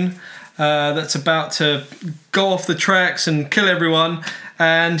train that's about to go off the tracks and kill everyone,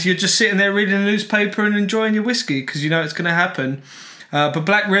 and you're just sitting there reading a newspaper and enjoying your whiskey because you know it's going to happen. But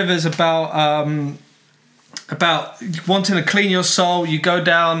Black River's about wanting to clean your soul. You go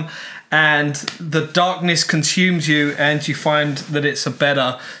down and the darkness consumes you, and you find that it's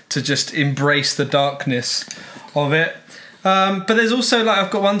better to just embrace the darkness of it. But there's also, like, I've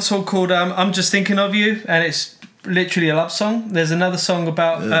got one song called I'm Just Thinking of You, and it's literally a love song. There's another song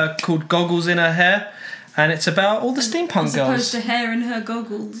about called Goggles in Her Hair, and it's about all the steampunk as girls. opposed to hair in her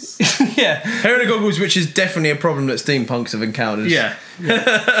goggles. Yeah. Hair in the goggles, which is definitely a problem that steampunks have encountered. Yeah.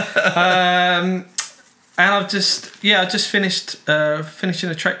 And I just finished finishing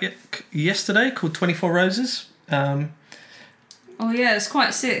a track yesterday called 24 Roses. Oh yeah, it's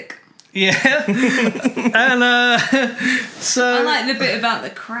quite sick. Yeah. And so I like the bit about the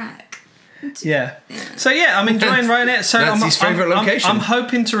crack. yeah. So yeah, I'm enjoying writing it. So That's his favourite location. I'm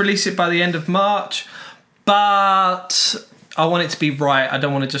hoping to release it by the end of March, but I want it to be right. I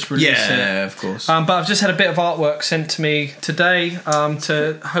don't want to just release it. Yeah, of course. But I've just had a bit of artwork sent to me today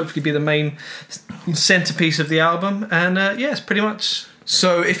to hopefully be the main centerpiece of the album. And yeah, it's pretty much.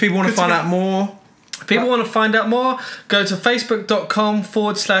 So if people want to find out more, Want to find out more, go to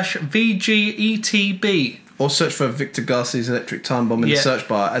facebook.com/VGETB. or search for Victor Garcia's Electric Time Bomb in the search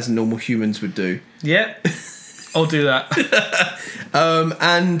bar, as normal humans would do. Yeah, I'll do that.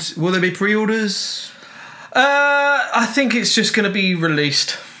 And will there be pre-orders? I think it's just going to be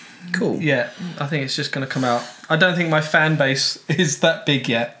released. Cool. Yeah, I think it's just going to come out. I don't think my fan base is that big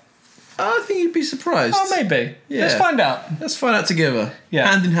yet. I think you'd be surprised. Oh, maybe. Yeah. Let's find out. Let's find out together. Yeah.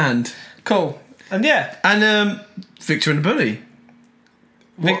 Hand in hand. Cool. And yeah, And Victor and the Bully.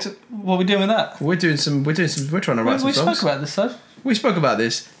 Victor, what are we doing with that? We're trying to write some We songs. spoke about this though. We spoke about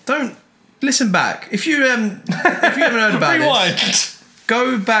this. Don't listen back. If you haven't heard about this,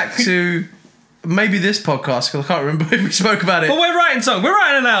 go back to maybe this podcast, because I can't remember if we spoke about it. But we're writing songs. We're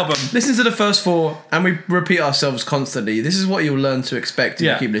writing an album. Listen to the first 4, and we repeat ourselves constantly. This is what you'll learn to expect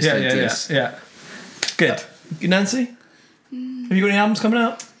if you keep listening to this. Yeah. Good. Nancy? Have you got any albums coming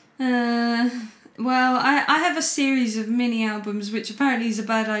out? Well, I have a series of mini albums, which apparently is a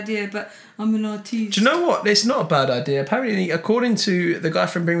bad idea, but I'm an artiste. Do you know what? It's not a bad idea. Apparently, according to the guy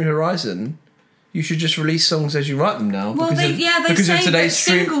from Bring Me Horizon, you should just release songs as you write them now. Well, they say that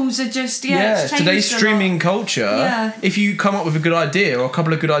singles are just, it's changed today's a streaming lot. culture, Yeah. if you come up with a good idea or a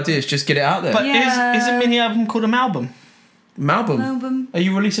couple of good ideas, just get it out there. But is a mini album called a Malbum? Malbum? Are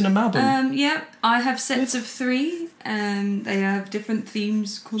you releasing a Malbum? Yeah, I have sets of 3, and they have different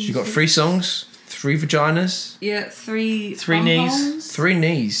themes. So you got 3 songs, 3 vaginas. Yeah, 3 knees. 3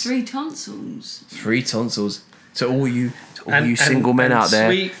 knees. 3 tonsils. 3 tonsils. To all you single men out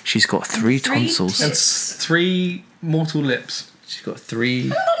there, she's got 3 tonsils. And 3 mortal lips. She's got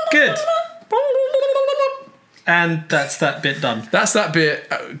 3. Good. And that's that bit done. That's that bit,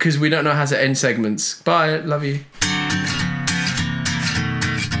 because we don't know how to end segments. Bye, love you.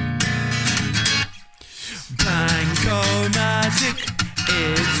 Blank-o-matic,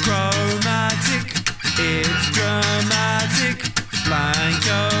 it's chromatic, it's dramatic,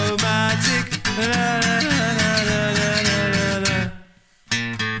 blank-o-matic.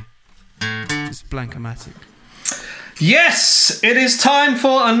 It's blank-o-matic. Yes, it is time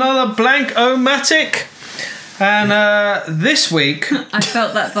for another Blank-o-matic. And this week... I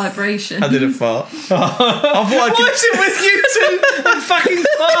felt that vibration. I did a fart. I thought What is it with you two and fucking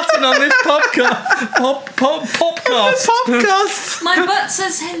farting on this podcast? podcast. My butt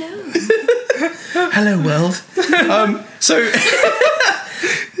says hello. Hello, world. So,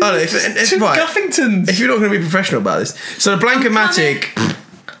 it's right. Guffingtons. If you're not going to be professional about this, so the Blank-o-matic.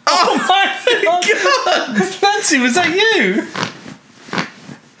 Oh my god! Nancy, was that you?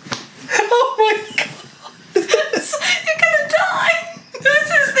 Oh my god! You're gonna die.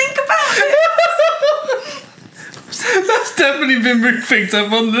 Just think about it. That's definitely been picked up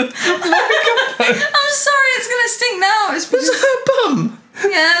on the microphone. I'm sorry, it's gonna stink now. It's because her bum.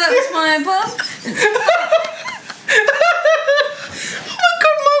 yeah, that was my bum. Oh my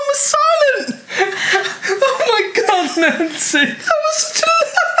god, mine was silent. Oh my god, Nancy! That was such a.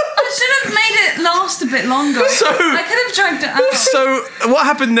 I should have made it last a bit longer. So- I could have dragged it out. So what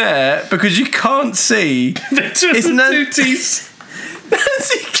happened there? Because you can't see, It's Nancy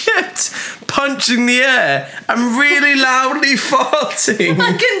kept punching the air and really loudly farting.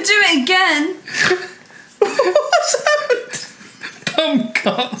 I can do it again. What's happened?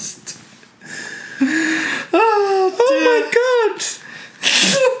 Bumcast. Oh my god!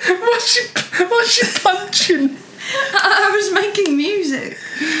 What's she punching? I was making music.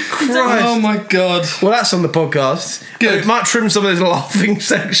 Christ. Oh my god. Well, that's on the podcast. Good. Might trim some of this laughing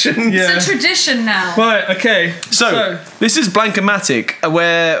section. Yeah. It's a tradition now. Right, okay. So, this is Blank-o-matic,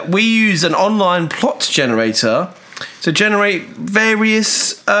 where we use an online plot generator to generate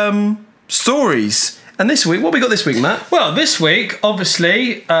various stories. And this week, what have we got this week, Matt? Well, this week,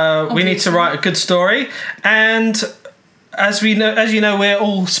 obviously, we need to write a good story, and as you know, we're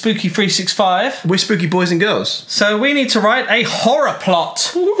all Spooky 365. We're spooky boys and girls. So we need to write a horror plot.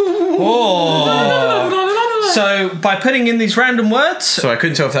 So by putting in these random words, Sorry, I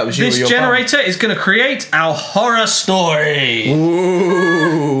couldn't tell if that was you or this your generator is going to create our horror story. bum.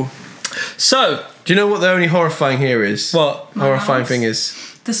 Ooh. So, Do you know what the only horrifying here is? what? Horrifying thing is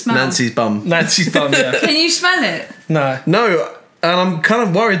The smell. Nancy's bum. Nancy's bum, yeah. Can you smell it? No. No, and I'm kind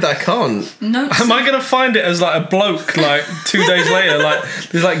of worried that I can't. No. Am I going to find it as like a bloke, like 2 days later, like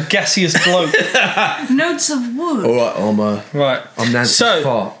this like gaseous bloke? Notes of wood. All right, Right. I'm Nancy's So,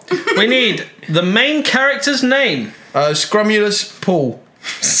 fart. we need the main character's name. Scrumulus Paul.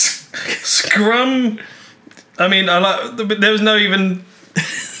 Scrum. I mean, I like. There was no even.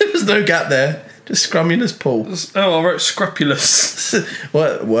 There was no gap there. Just Scrumulus Paul. Oh, I wrote scrupulous.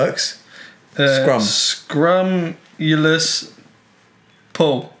 Well, it works. Scrumulous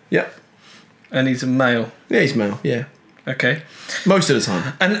Paul. Yep. And he's a male. Yeah, he's male. Yeah. Okay. Most of the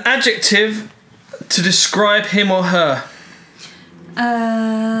time. An adjective to describe him or her.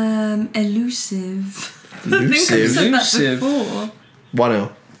 Elusive. I think I've Elusive. said Elusive. that before.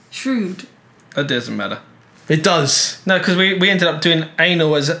 1-0. Shrewd. It doesn't matter. It does. No, because we ended up doing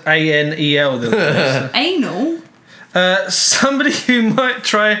anal as ANEL. Anal. Somebody who might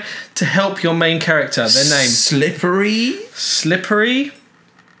try to help your main character. Their name. Slippery. Slippery.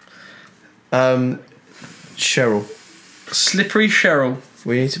 Cheryl. Slippery Cheryl.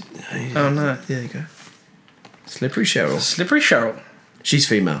 We need to. Oh no. There you go. Slippery Cheryl. Slippery Cheryl. She's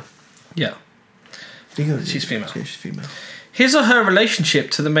female. Yeah. She's female. Yeah, she's female. His or her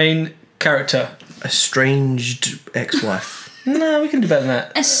relationship to the main character. Estranged ex-wife. No, we can do better than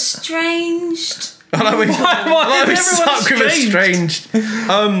that. Estranged. I like we is stuck with estranged.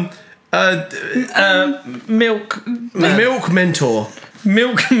 Milk. Milk mentor.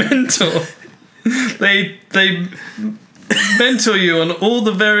 Milk mentor. They mentor you on all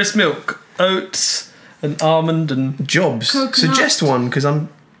the various milk, oats and almond and Jobs. Coconut. Suggest one because I'm.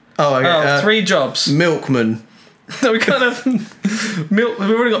 Oh, okay. 3 jobs. Milkman. No, we can't have milk. We've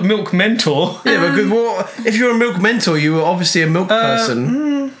already got milk mentor. Yeah, but if you're a milk mentor, you were obviously a milk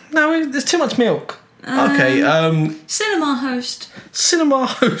person. No, there's too much milk. Okay. Cinema host. Cinema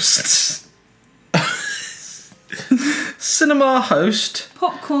host. Cinema host.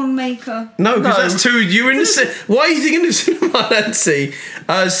 Popcorn maker. No, because No. that's 2. You were in the. Why are you thinking of cinema, Nancy?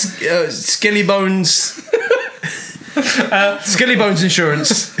 Skelly Bones. Skelly Bones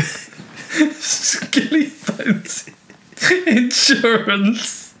Insurance. Skilly bones.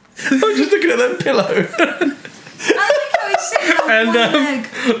 Insurance. I'm just looking at that pillow. I like how he's sitting on And, one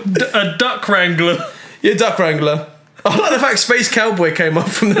leg. A duck wrangler. Yeah, Duck Wrangler. I like the fact Space Cowboy came up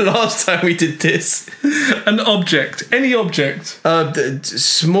from the last time we did this. An object. Any object.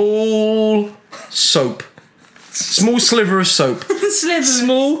 Small soap. Small sliver of soap. Sliver.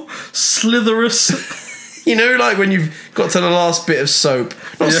 Small, slitherous. You know, like when you've got to the last bit of soap.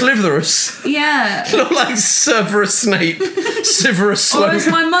 Not sliverous. Yeah. Not like Severus Snape. Severus Or as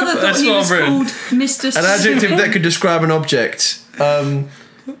Slope. my mother thought That's he what was I've written. called Mr. An adjective that could describe an object. Dense.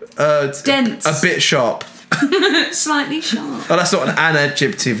 A bit sharp. Slightly sharp. Oh, that's not an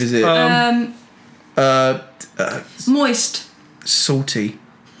adjective, is it? Moist. Salty.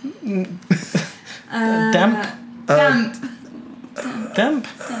 Damp. Damp. Damp.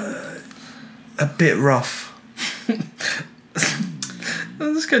 A bit rough.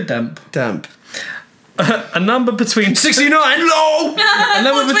 Let's go damp. Damp. A number between 69, lol! a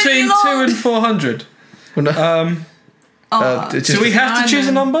number What's between really 2 long? and 400. Well, no, just, Do we have to choose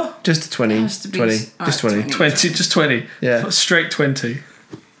a number? just a 20. Has to be 20. s- Just 20. 20, just 20. Yeah. Straight 20.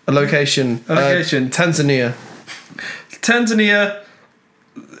 A location. A location. Tanzania. Tanzania.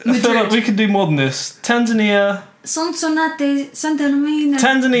 I feel like we could do more than this. Tanzania. Sonsonate, Santa Lumina,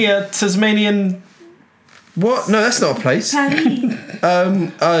 Tanzania, Tasmanian. What? No, that's not a place. Paris.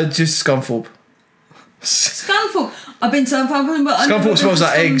 Just Scunthorpe. Scunthorpe. I've been to Southampton, but I never Scunthorpe been smells to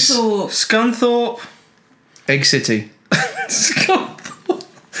like eggs. Scunthorpe. Scunthorpe. Egg City. Scunthorpe.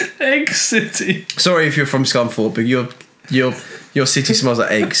 Egg City. Sorry if you're from Scunthorpe, but your city smells like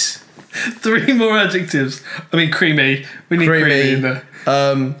eggs. 3 more adjectives. I mean, creamy. We need creamy in there.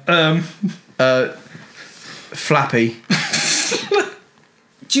 Flappy.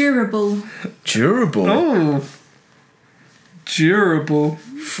 Durable. Durable. Oh. Durable.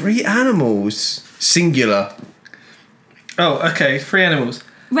 3 animals. Singular. Oh, okay. 3 animals.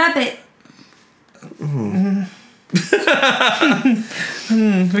 Rabbit.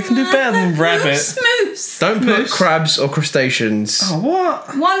 We can do better than rabbit. Moose. Don't put Moose. crabs or crustaceans. Oh,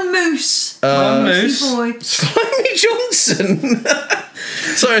 what? One moose. One Moosey moose. boy. Slimy Johnson.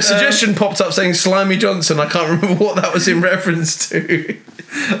 Sorry, a suggestion popped up saying Slimy Johnson. I can't remember what that was in reference to.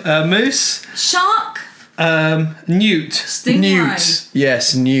 Moose. Shark. Newt. Stingray. Newt.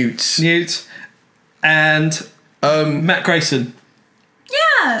 Yes, Newt. Newt. And Matt Grayson.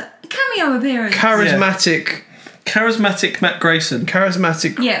 Yeah. Cameo appearance. Charismatic. Charismatic Matt Grayson.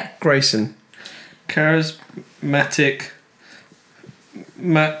 Charismatic Yeah. Grayson. Charismatic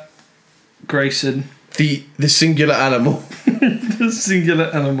Matt Grayson. The singular animal. The singular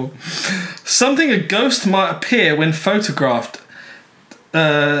animal. Something a ghost might appear when photographed.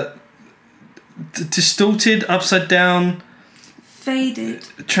 Distorted, upside down, Faded.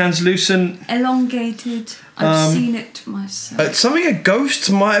 translucent, Elongated. I've seen it myself. Something a ghost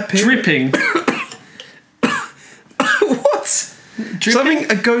might appear. dripping. What? Dripping?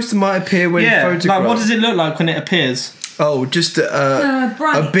 Something a ghost might appear when Yeah, photographed. like what does it look like when it appears? Oh, just a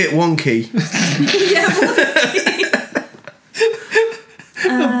Bright. bit wonky.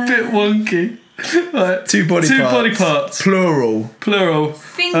 A bit wonky. Right. Two body parts. Plural. Plural.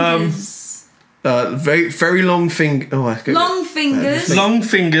 Fingers. Very very long finger. Oh, I go. Long fingers. Long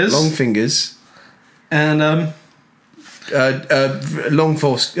fingers. Long fingers. And Long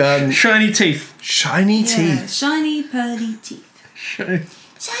force. shiny teeth. Shiny Yeah. teeth. Shiny pearly teeth. Shiny.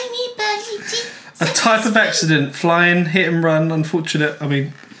 Shiny pearly teeth. A type of accident. Flying, hit and run, unfortunate. I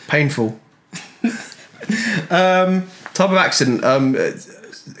mean, Painful. Type of accident.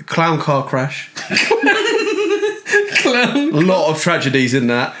 Clown car crash. clown. A lot of tragedies in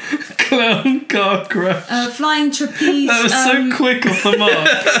that. Clown car crash. Flying trapeze. That was so quick off the mark.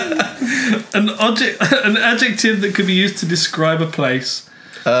 An adjective that could be used to describe a place.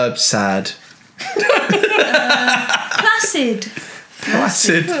 Sad. Placid.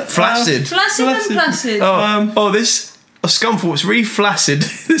 Flaccid. Flaccid and placid. This Scunthorpe's really flaccid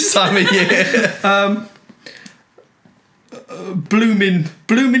this time of year. Bloomin'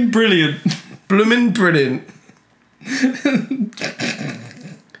 brilliant. Bloomin' brilliant.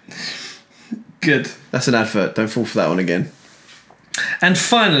 Good. That's an advert. Don't fall for that one again. And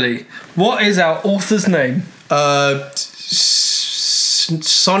finally, what is our author's name?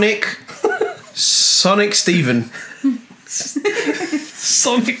 Sonic Steven.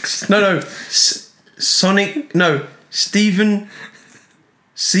 Sonic. No. Sonic. No. Steven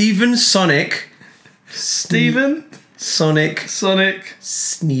Sonic. Stephen. Sonic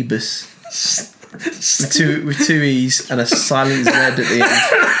Sneebus. with two E's and a silent Z at the end.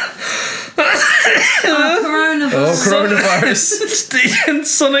 Coronavirus. Stephen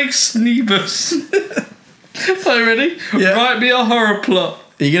Sonic Sneebus. Are you ready? Yeah. Write me a horror plot.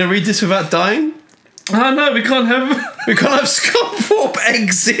 Are you going to read this without dying? Oh no, we can't have Scunthorpe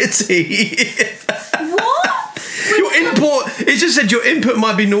Egg City. What? Your input. It just said your input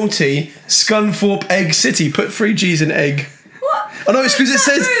might be naughty. Scunthorpe Egg City. Put 3 G's in egg. What? Oh no, it's because it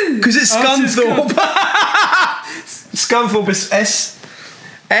says it's Scunthorpe. Scunthorpe is SCUNTHORP.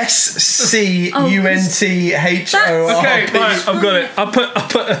 Okay, right, I've got it.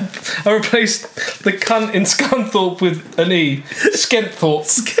 I replaced the cunt in Scunthorpe with an E. Skenthorpe.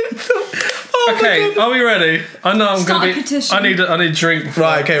 Oh okay, are we ready? I know I'm Start going a to be. petition. I need a drink.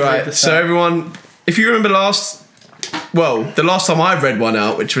 Right, okay, right. So everyone, if you remember the last time I read one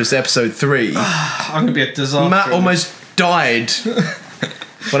out, which was episode 3, I'm going to be a disaster. Matt almost died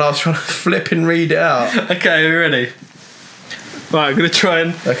when I was trying to flip and read it out. Okay, are you ready? Right, I'm going to try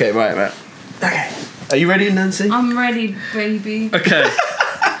and... Okay, right. Okay. Are you ready, Nancy? I'm ready, baby. Okay.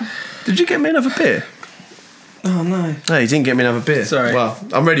 Did you get me another beer? Oh, no. No, you didn't get me another beer. Sorry. Well,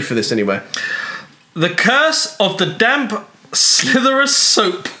 I'm ready for this anyway. The Curse of the Damp Slitherous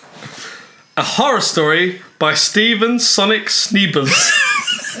Soap. A horror story by Stephen Sonic Sneebus.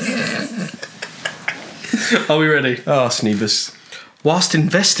 Are we ready? Oh, Sneebus. Whilst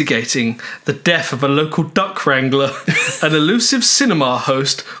investigating the death of a local duck wrangler, an elusive cinema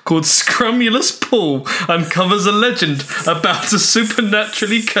host called Scrumulous Paul uncovers a legend about a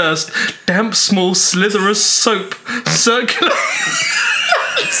supernaturally cursed, damp, small, slitherous soap circulating.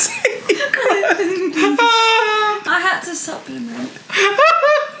 I had to supplement.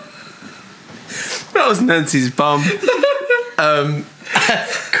 That was Nancy's bum.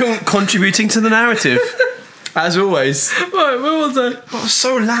 Contributing to the narrative. As always. Right, where was I? That was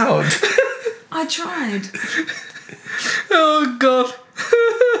so loud. I tried. Oh, God.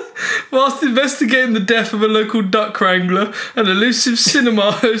 Whilst investigating the death of a local duck wrangler, an elusive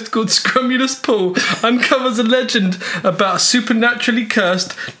cinema host called Scrumulous Paul uncovers a legend about a supernaturally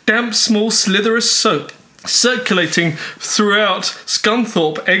cursed, damp, small, slitherous soap circulating throughout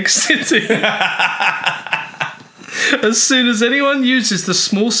Scunthorpe Egg City. As soon as anyone uses the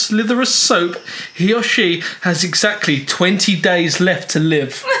small slitherous soap, he or she has exactly 20 days left to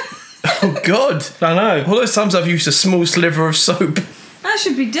live. Oh, God. I know. All those times I've used a small sliver of soap. I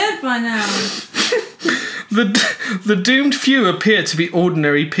should be dead by now. The doomed few appear to be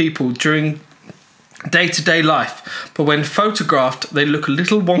ordinary people during day-to-day life, but when photographed, they look a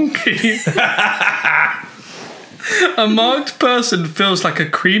little wonky. A marked person feels like a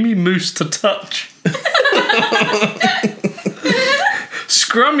creamy mousse to touch.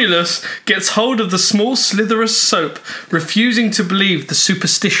 Scrumulous gets hold of the small slitherous soap, refusing to believe the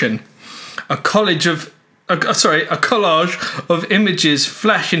superstition. A collage of images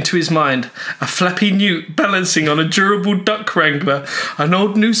flash into his mind. A flappy newt balancing on a durable duck wrangler. An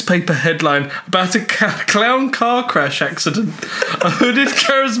old newspaper headline about a clown car crash accident. A hooded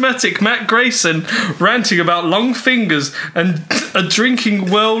charismatic Matt Grayson ranting about long fingers and a drinking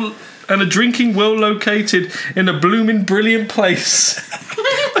well located in a blooming brilliant place.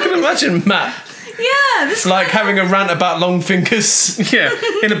 I can imagine Matt Yeah, this like having a rant about long fingers. Yeah,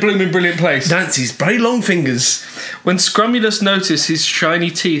 in a blooming brilliant place. Nancy's very long fingers. When Scrumulous notices his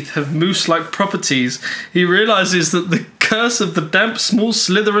shiny teeth have moose-like properties, he realises that the curse of the damp, small,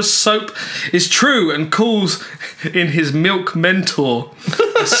 slitherous soap is true and calls in his milk mentor,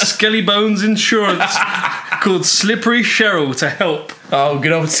 a Skellybones Insurance called Slippery Cheryl, to help. Oh,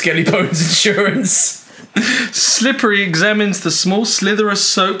 good old Skellybones Insurance. Slippery examines the small slitherous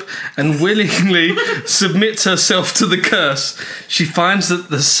soap and willingly submits herself to the curse. She finds that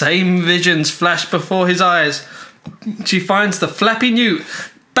the same visions flash before his eyes. She finds the flappy newt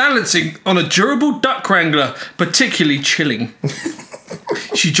balancing on a durable duck wrangler, particularly chilling.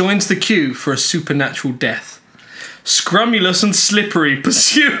 She joins the queue for a supernatural death. Scrumulous and Slippery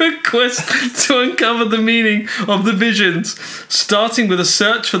pursue a quest to uncover the meaning of the visions, starting with a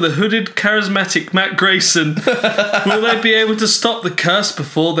search for the hooded, charismatic Matt Grayson. Will they be able to stop the curse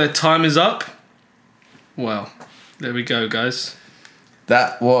before their time is up? Well, there we go, guys.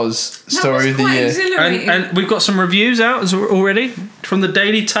 That was Story of the Year. And we've got some reviews out already from the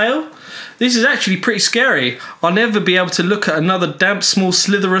Daily Tale. This is actually pretty scary. I'll never be able to look at another damp, small,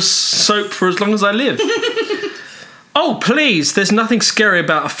 slitherous soap for as long as I live. Oh, please, there's nothing scary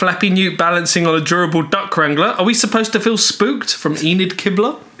about a flappy newt balancing on a durable duck wrangler. Are we supposed to feel spooked? From Enid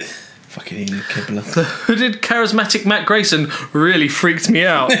Kibler. Fucking Enid Kibler. The hooded, charismatic Matt Grayson really freaked me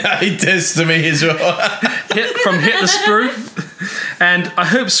out. He does to me as well. From Hit the Sprue. And I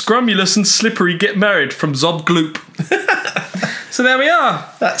hope Scrumulous and Slippery get married from Zob Gloop. So there we are.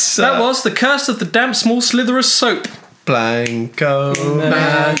 That was The Curse of the Damp, Small, Slitherous Soap.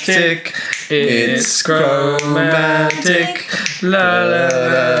 Blanco-matic, it's chromatic, la la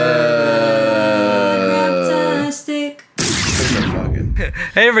la. Fantastic.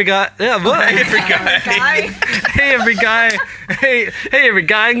 Hey every guy. Yeah, what? Hey every guy. Hey every guy. Hey every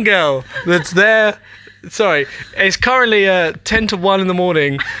guy and girl that's there. Sorry, it's currently 10 to 1 in the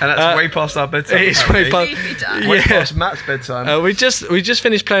morning. And that's way past our bedtime. It's way past. Way past Matt's bedtime. We just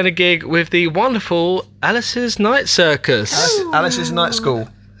finished playing a gig with the wonderful Alice's Night Circus. Alice's Night School.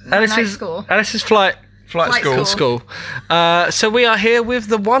 Alice's Flight School. So we are here with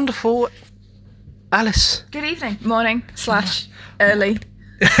the wonderful Alice. Good evening, morning, / early,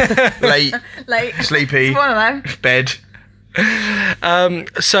 Late. late, Sleepy. It's one of them. Bed.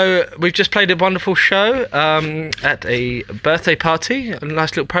 So we've just played a wonderful show at a birthday party, a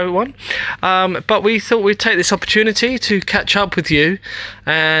nice little private one. But we thought we'd take this opportunity to catch up with you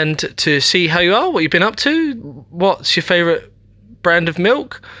and to see how you are, what you've been up to, what's your favourite brand of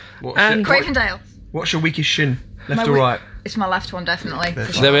milk. Cravendale. What's your weakest shin? Left My or right? It's my left one, definitely.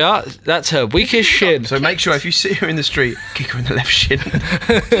 for sure. There we are. That's her weakest shin. So make sure if you see her in the street, kick her in the left shin. Do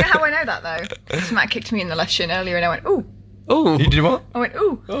you know how I know that though? Because Matt kicked me in the left shin earlier, and I went ooh. Oh, You did what? I went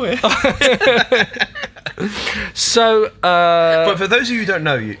ooh. Oh yeah. so But for those of you who don't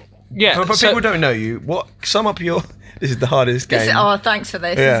know you, yeah. for people who don't know you, sum up your. This is the hardest game. Thanks for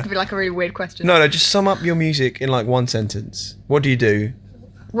this. Yeah. This is gonna be like a really weird question. No, just sum up your music in like one sentence. What do you do?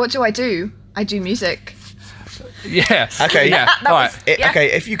 What do? I do music. Yeah. Okay. Yeah. That All was- right. yeah.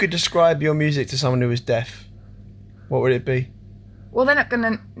 Okay, if you could describe your music to someone who was deaf, what would it be? Well, they're not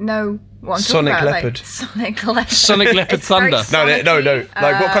gonna know what I'm Sonic talking about. Leopard. Sonic Leopard. Sonic Leopard It's very Thunder. No. sonic-y.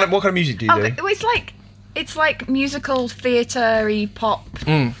 Like what kind of music do you do? It's like musical theatre-y pop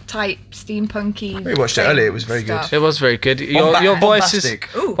type steampunky. We watched it earlier, it was very good. stuff. It was very good. Your voice is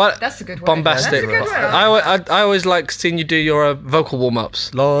Bombastic. Ooh, What? that's a good word. bombastic. That's a good word. I always like seeing you do your vocal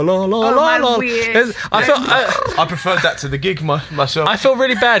warm-ups. La la la Oh, la my la. weird- I preferred that to the gig myself. I feel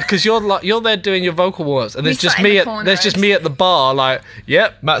really bad because you're there doing your vocal warm-ups and We there's just sat in me the at corners. there's just me at the bar like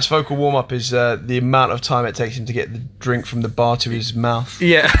yep Matt's vocal warm-up is the amount of time it takes him to get the drink from the bar to his mouth.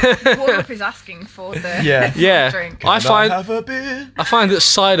 yeah Warm-up is asking for the Yeah. yeah. drink. I find have a beer. that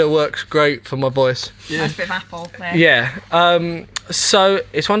cider works great for my voice. Nice bit of apple there. Yeah. So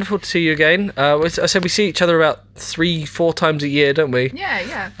it's wonderful to see you again. I said we see each other about 3-4 times a year, don't we?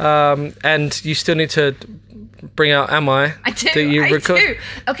 Yeah. And you still need to bring out Am I? I do. That you I record? do.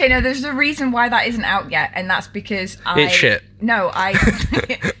 Okay, no, there's a reason why that isn't out yet, and that's because It's shit. No,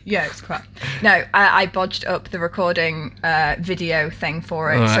 yeah, it's crap. No, I bodged up the recording video thing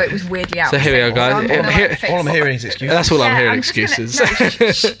for it, so Alright. it was weirdly out. So here we of are, sync. guys. I'm gonna, Here- fix All I'm it. hearing is excuses. That's all I'm Yeah, hearing. I'm just gonna- Excuses.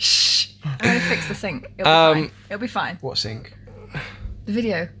 no, shh. I'm gonna fix the sync. It'll be fine. It'll be fine. What sync? The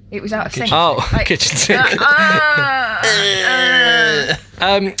video. It was out of sync. Oh, Like- kitchen sink.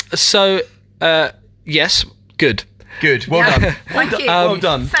 So yes, good. Good. Well Yeah. done. Thank you. Well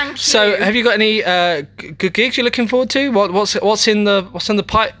done. Thank you. So have you got any good gigs you're looking forward to? What's in the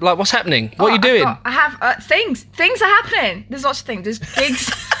pipe? Like what's happening? What are you doing? I have things. Things are happening. There's lots of things. There's gigs.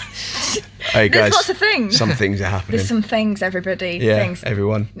 Hey guys. There's lots of things. Some things are happening. There's some things, everybody. Yeah, Things.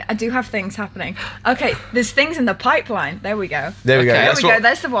 everyone. I do have things happening. Okay, there's things in the pipeline. There we go. There we go. Okay. There That's we go. what-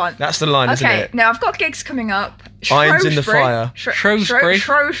 There's the one. That's the line, isn't Okay, it? now I've got gigs coming up. Irons in the fire. Shrewsbury.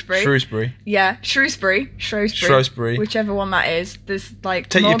 Shrewsbury. Yeah, Shrewsbury. Whichever one that is. There's like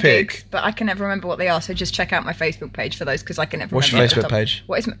Take more your pick. gigs, but I can never remember what they are. So just check out my Facebook page for those because I can never What's your remember. Facebook page?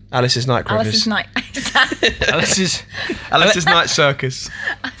 What is Alice's Night Cravers. Alice's Night? Alice's Night Circus.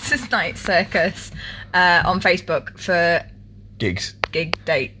 Alice's Night Circus on Facebook for Gigs. gig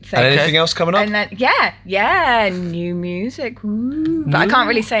date thing. And anything else coming up? And then new music. Ooh. But I can't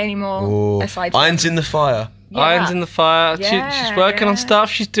really say any more aside from Irons in the fire. Irons in the fire. She's working on stuff.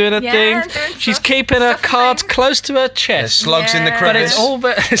 She's doing her thing. She's stuff, keeping her cards close to her There's chest. slugs in the crevice. But it's all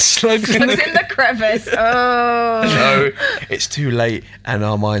slugs in Slugs in the crevice. Oh. No, it's too late, and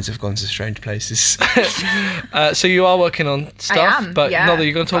our minds have gone to strange places. So you are working on stuff, am, but yeah. not that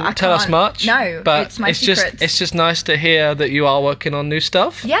you're going But I to tell us can't. much. No, but it's my secrets. It's just nice to hear that you are working on new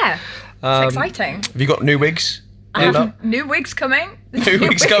stuff. Yeah. It's exciting. Have you got new wigs? I have new wigs coming. New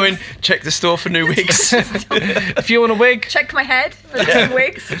wigs going. Check the store for new wigs. If you want a wig, Check my head for the new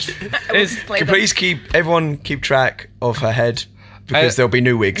wigs. I will display them. Please everyone keep track of her head because there'll be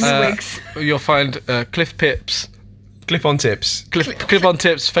new wigs. wigs. you'll find Cliff Pips, Clip-on tips. clip-on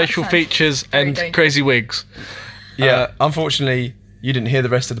tips, facial sounds features, very and dangerous. crazy wigs. Yeah. Unfortunately, you didn't hear the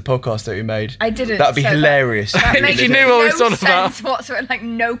rest of the podcast that we made. I didn't. That'd be so hilarious. That If makes you knew what we no was on about. sense whatsoever. Like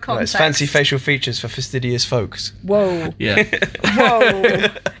no Well, context. it's fancy facial features for fastidious folks. Whoa. Yeah. Whoa.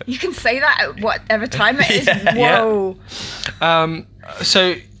 You can say that at whatever time it is. Whoa.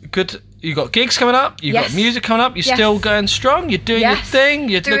 So good. You got gigs coming up. You got Yes. music coming up. You're Yes. still going strong. You're doing your Yes. thing.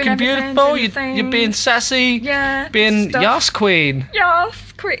 You're Doing looking everything, beautiful. doing You're things. being sassy. Yeah. Being stuff. Yas Queen. Yes.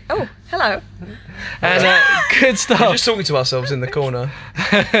 Quick. Oh, hello. And good We're stuff. just talking to ourselves in the corner.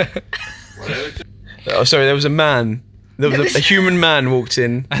 Oh, sorry. There was a man. There was a human man walked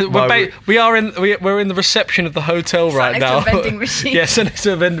in. We're in the reception of the hotel right next to now. a vending machine. Yeah, so next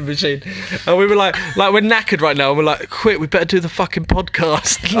to a vending machine. And we were like we're knackered right now. And we're like, quick, we better do the fucking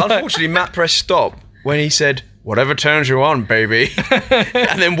podcast. Like, Unfortunately, Matt pressed stop when he said, "Whatever turns you on, baby,"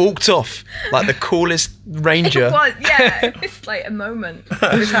 and then walked off like the coolest ranger. It was, yeah. It's like a moment.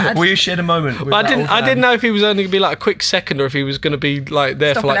 We've had. Will you share a moment? With I that didn't. old I man? didn't know if he was only going to be like a quick second or if he was going to be like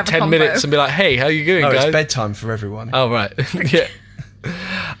there Stop for and like have a 10 convo. minutes and be like, "Hey, how you doing, No, guys?" it's bedtime for everyone. Oh right, yeah.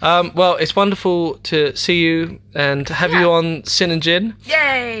 Well, it's wonderful to see you and have you on Sin and Gin.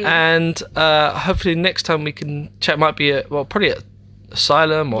 Yay. And hopefully next time we can chat. Might be probably at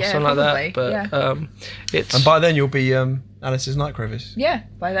Asylum or Yeah, something like probably, that. But it's And by then you'll be Alice's night crevice. yeah,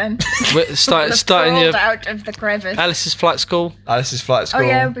 by then. we're starting Crawled your out of the crevice. Alice's flight school. Alice's flight school. Oh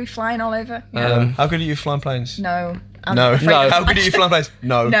yeah, we'll be flying all over. Yeah. How good are you flying planes? No. I'm No. afraid No. of How good are you flying planes?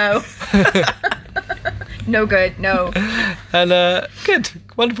 No. No. No good. No. And good,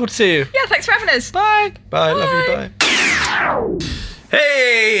 wonderful to see you. Yeah, thanks for having us. Bye. Bye. Love you. Bye.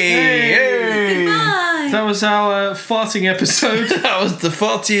 Hey. That was our farting episode. That was the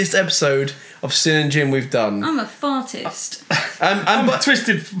fartiest episode of Sin and Gin we've done. I'm a fartist. I'm a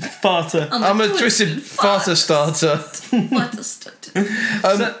twisted farter. I'm a twisted farter starter.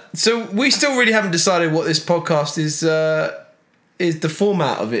 Farter. So we still really haven't decided what this podcast is the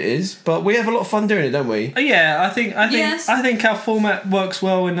format of it is, but we have a lot of fun doing it, don't we? Yeah, I think Yes. I think our format works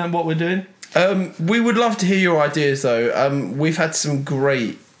well in what we're doing. We would love to hear your ideas though. We've had some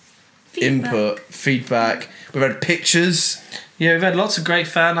great feedback. We've had pictures. Yeah, we've had lots of great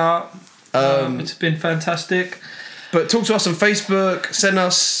fan art. It's been fantastic. But talk to us on Facebook, send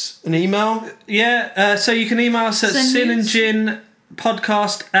us an email. Yeah, so you can email us at Send news.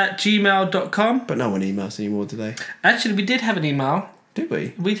 sinandginpodcast@gmail.com. But no one emails anymore, do they? Actually, we did have an email. Did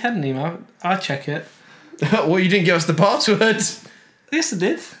we? We had an email. I'll check it. Well, you didn't give us the password. Yes, I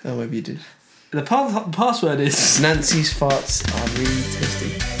did. Oh, maybe you did. The password is... Nancy's farts are really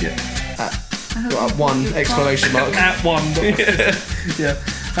tasty. Yeah. One exclamation mark. At one. Yeah.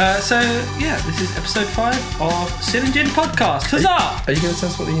 So, yeah, this is episode 5 of Sin and Gin Podcast. Huzzah! Are you going to tell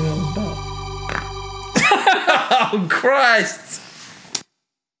us what the email was about? Oh, Christ!